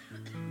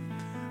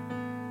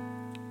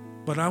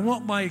 But I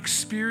want my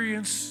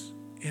experience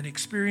in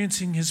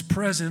experiencing his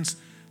presence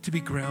to be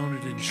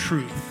grounded in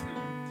truth.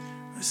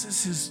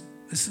 This is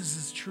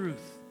his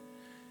truth.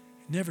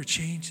 It never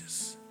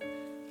changes.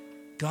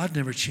 God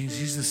never changes.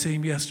 He's the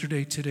same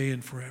yesterday, today,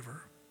 and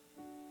forever.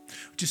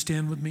 Would you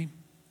stand with me?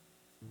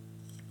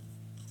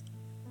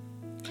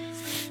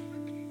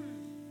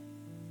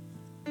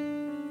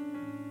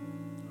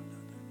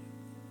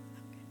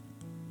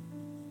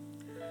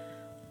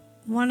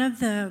 One of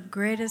the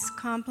greatest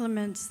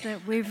compliments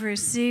that we've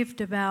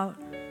received about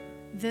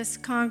this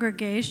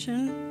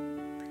congregation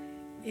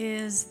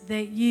is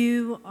that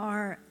you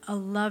are a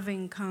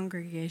loving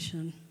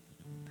congregation.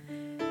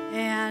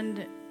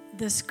 And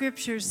the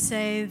scriptures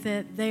say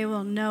that they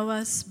will know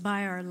us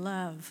by our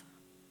love.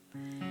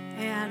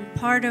 And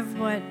part of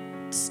what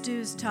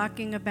Stu's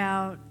talking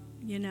about,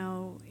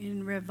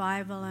 in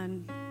revival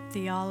and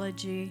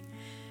theology,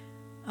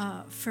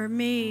 for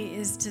me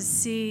is to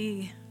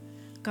see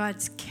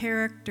God's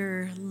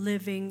character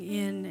living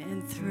in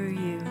and through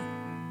you.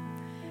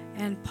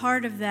 And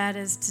part of that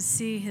is to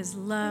see his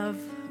love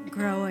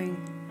growing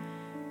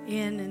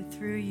in and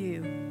through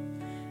you.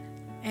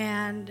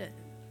 And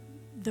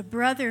the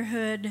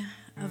brotherhood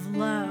of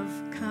love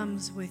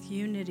comes with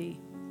unity.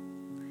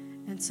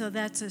 And so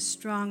that's a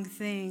strong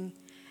thing.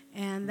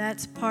 And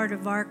that's part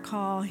of our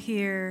call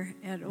here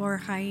at Or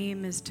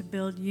Chaim, is to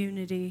build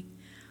unity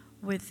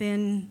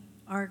within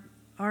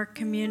our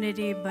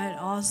community, but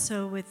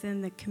also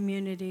within the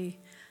community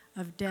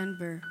of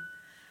Denver.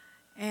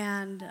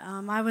 And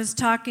I was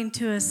talking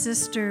to a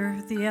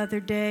sister the other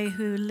day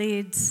who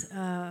leads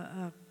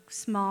a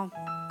small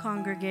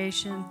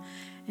congregation,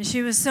 and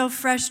she was so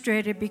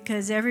frustrated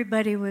because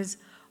everybody was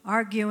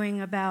arguing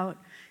about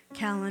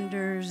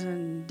calendars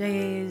and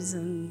days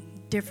and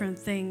different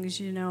things,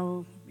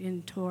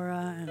 in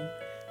Torah and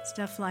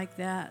stuff like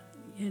that,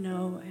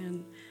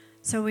 and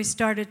so we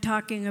started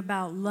talking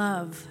about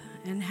love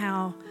and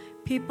how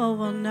people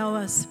will know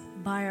us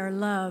by our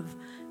love,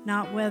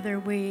 not whether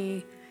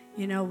we,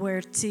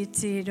 wear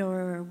tzitzit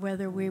or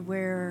whether we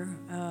wear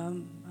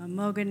a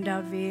Mogen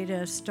David,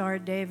 a Star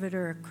David,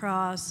 or a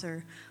cross,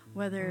 or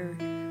whether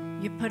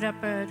you put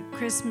up a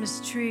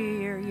Christmas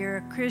tree or you're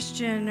a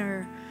Christian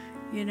or,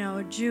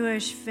 a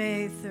Jewish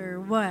faith or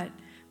what.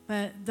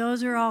 But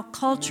those are all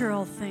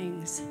cultural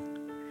things.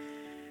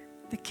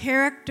 The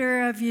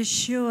character of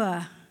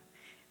Yeshua,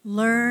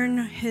 learn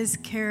his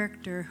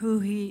character, who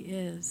he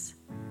is,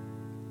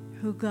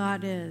 who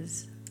God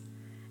is,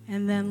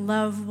 and then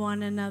love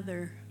one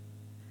another.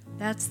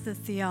 That's the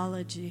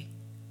theology,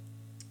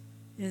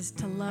 is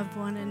to love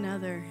one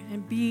another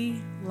and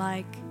be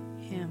like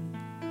him.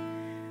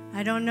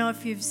 I don't know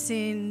if you've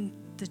seen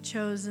The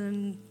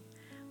Chosen,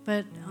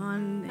 but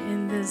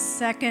in the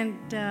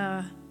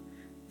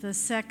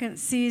second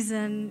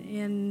season,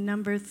 in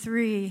number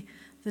 3,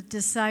 the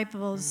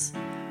disciples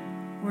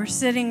were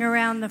sitting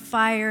around the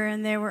fire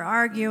and they were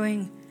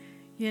arguing,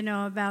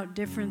 about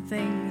different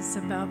things,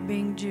 about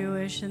being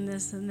Jewish and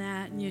this and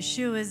that. And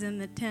Yeshua's in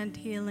the tent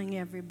healing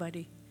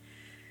everybody,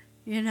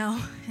 and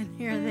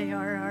here they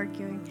are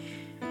arguing.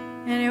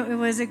 And it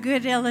was a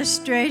good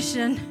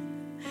illustration.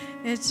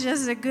 It's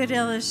just a good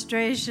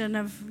illustration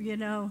of,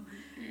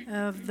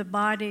 of the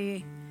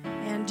body,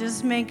 and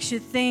just makes you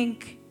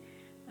think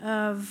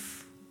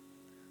of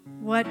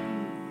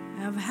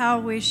how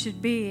we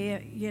should be,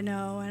 and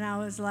I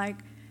was like,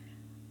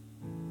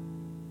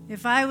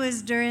 if I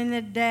was during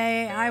the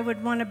day, I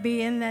would want to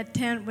be in that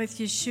tent with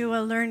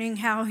Yeshua learning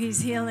how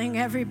he's healing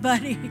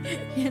everybody,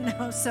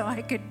 so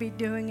I could be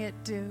doing it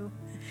too.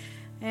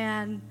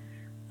 And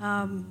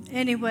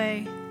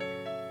anyway,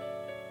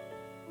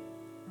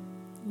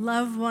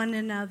 love one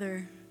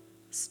another.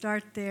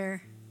 Start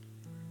there.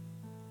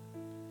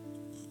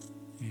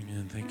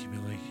 Amen. Thank you,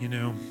 Billy.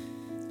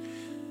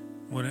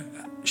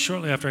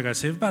 Shortly after I got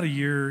saved, about a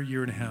year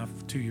and a half,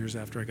 2 years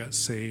after I got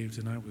saved,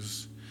 and I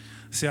was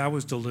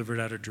delivered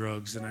out of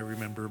drugs, and I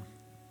remember,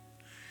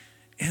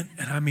 and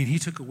I mean, he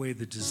took away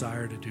the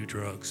desire to do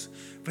drugs.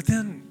 But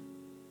then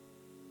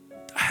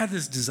I had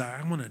this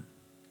desire, I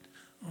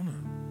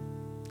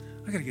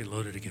got to get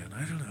loaded again.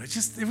 I don't know.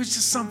 It was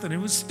just something. It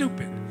was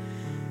stupid.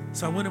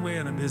 So I went away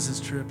on a business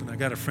trip, and I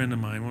got a friend of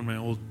mine, one of my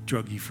old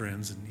druggy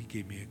friends, and he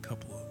gave me a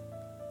couple of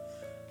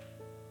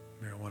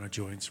marijuana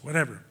joints,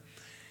 whatever.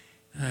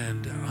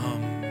 And,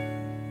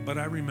 but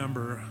I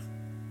remember,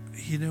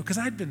 because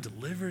I'd been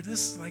delivered.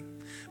 But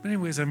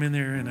anyways, I'm in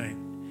there,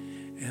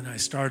 and I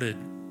started,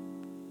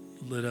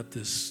 lit up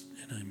this,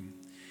 and I'm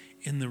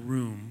in the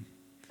room.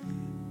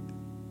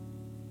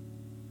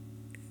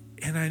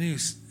 And I knew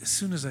as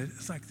soon as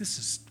it's like,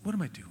 what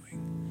am I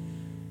doing?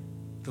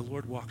 The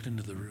Lord walked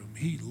into the room.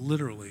 He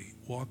literally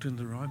walked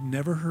into the room. I've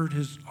never heard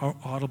his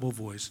audible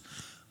voice,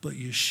 but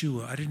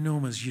Yeshua, I didn't know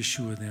him as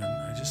Yeshua then.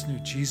 I just knew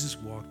Jesus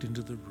walked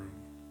into the room.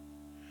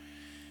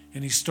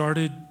 And he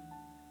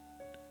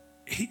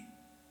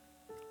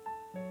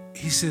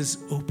says,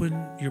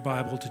 open your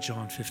Bible to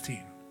John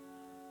 15.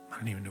 I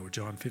didn't even know where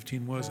John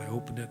 15 was. I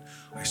opened it.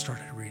 I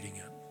started reading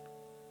it.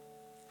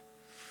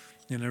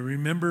 And I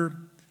remember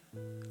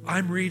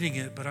I'm reading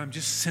it, but I'm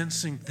just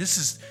sensing this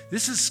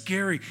is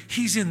scary.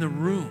 He's in the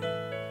room.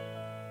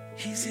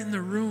 He's in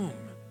the room.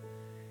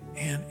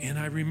 And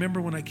I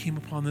remember when I came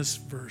upon this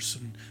verse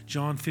in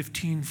John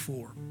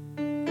 15:4.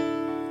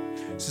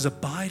 It says,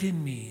 abide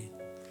in me,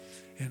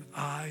 and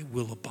I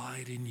will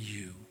abide in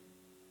you.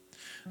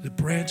 The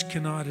branch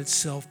cannot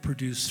itself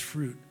produce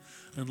fruit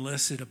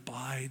unless it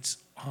abides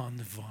on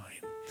the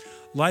vine.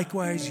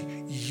 Likewise,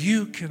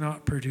 you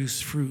cannot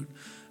produce fruit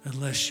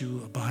unless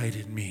you abide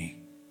in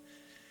me.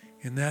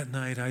 And that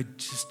night, it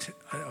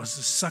was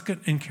the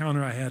second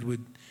encounter I had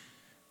with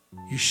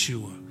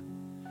Yeshua.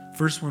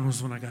 First one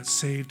was when I got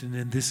saved, and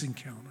then this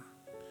encounter.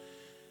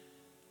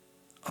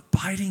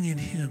 Abiding in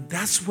him.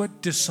 That's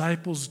what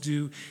disciples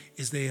do,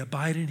 is they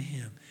abide in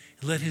him.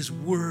 Let his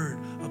word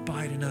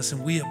abide in us,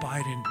 and we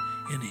abide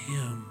in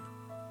him.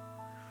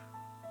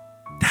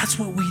 That's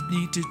what we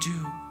need to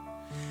do.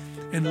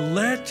 And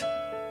let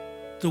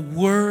the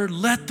word,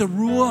 let the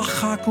Ruach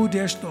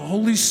HaKodesh, the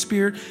Holy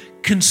Spirit,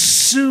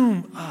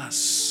 consume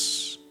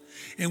us.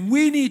 And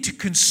we need to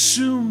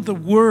consume the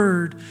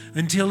word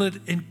until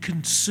it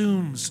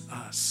consumes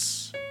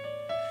us.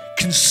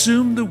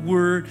 Consume the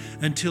word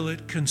until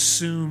it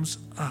consumes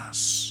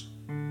us.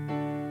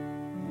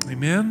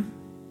 Amen?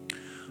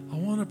 I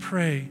want to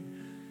pray,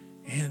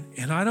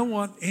 and I don't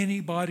want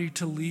anybody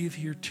to leave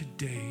here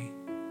today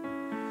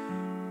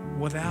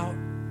without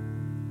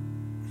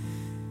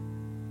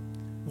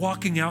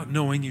walking out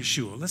knowing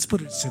Yeshua. Let's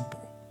put it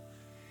simple.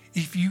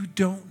 If you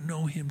don't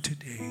know him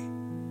today,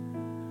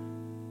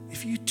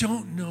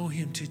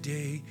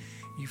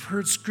 you've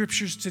heard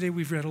scriptures today.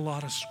 We've read a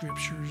lot of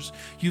scriptures.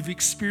 You've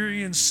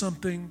experienced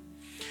something,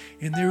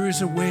 and there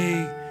is a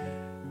way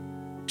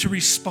to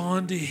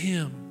respond to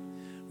him.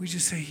 We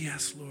just say,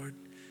 yes, Lord,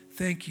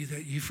 thank you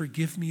that you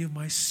forgive me of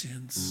my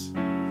sins.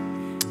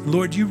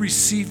 Lord, you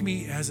receive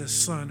me as a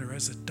son or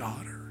as a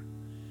daughter.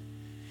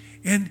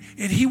 And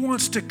he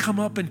wants to come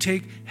up and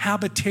take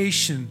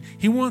habitation.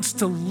 He wants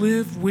to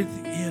live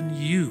within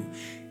you.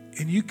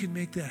 And you can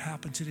make that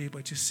happen today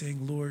by just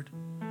saying, Lord,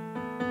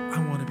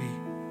 I want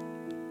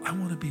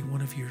to be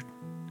one of your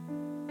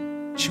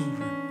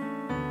children.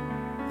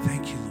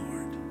 Thank you,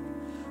 Lord.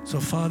 So,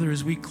 Father,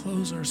 as we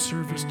close our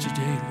service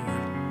today,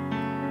 Lord,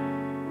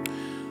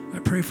 I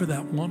pray for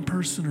that one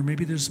person, or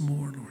maybe there's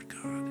more, Lord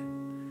God.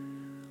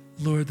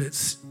 Lord, that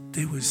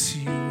they would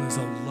see you as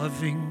a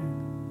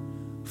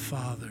loving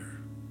Father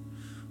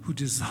who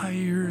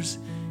desires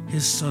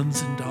his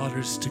sons and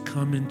daughters to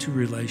come into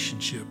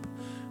relationship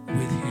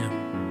with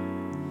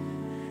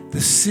him.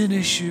 The sin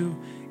issue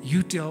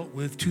you dealt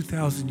with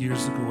 2,000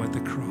 years ago at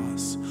the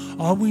cross.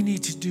 All we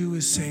need to do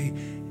is say,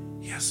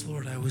 yes,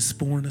 Lord, I was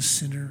born a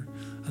sinner.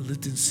 I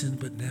lived in sin,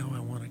 but now I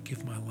want to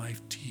give my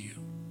life to you.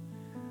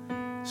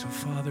 So,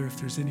 Father, if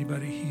there's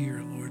anybody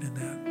here, Lord, in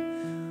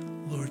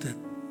that, Lord, that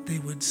they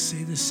would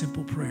say this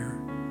simple prayer,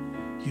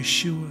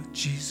 Yeshua,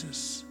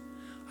 Jesus,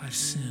 I've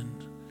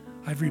sinned.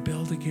 I've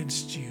rebelled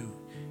against you.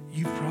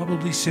 You've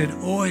probably said,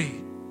 oi,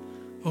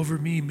 over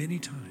me many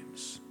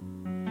times.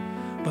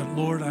 But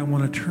Lord, I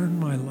want to turn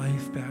my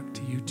life back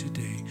to you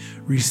today.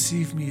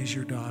 Receive me as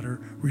your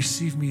daughter.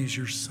 Receive me as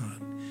your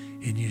son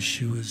in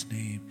Yeshua's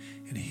name,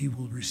 and he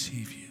will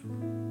receive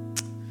you.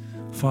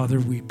 Father,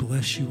 we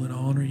bless you and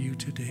honor you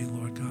today,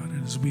 Lord God.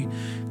 And as we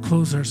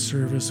close our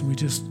service, and we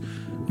just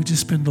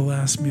spend the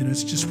last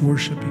minutes just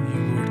worshiping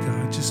you, Lord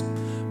God. Just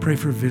pray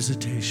for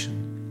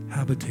visitation,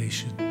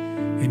 habitation.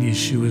 In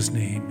Yeshua's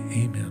name,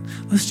 amen.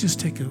 Let's just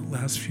take the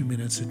last few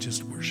minutes and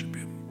just worship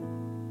him.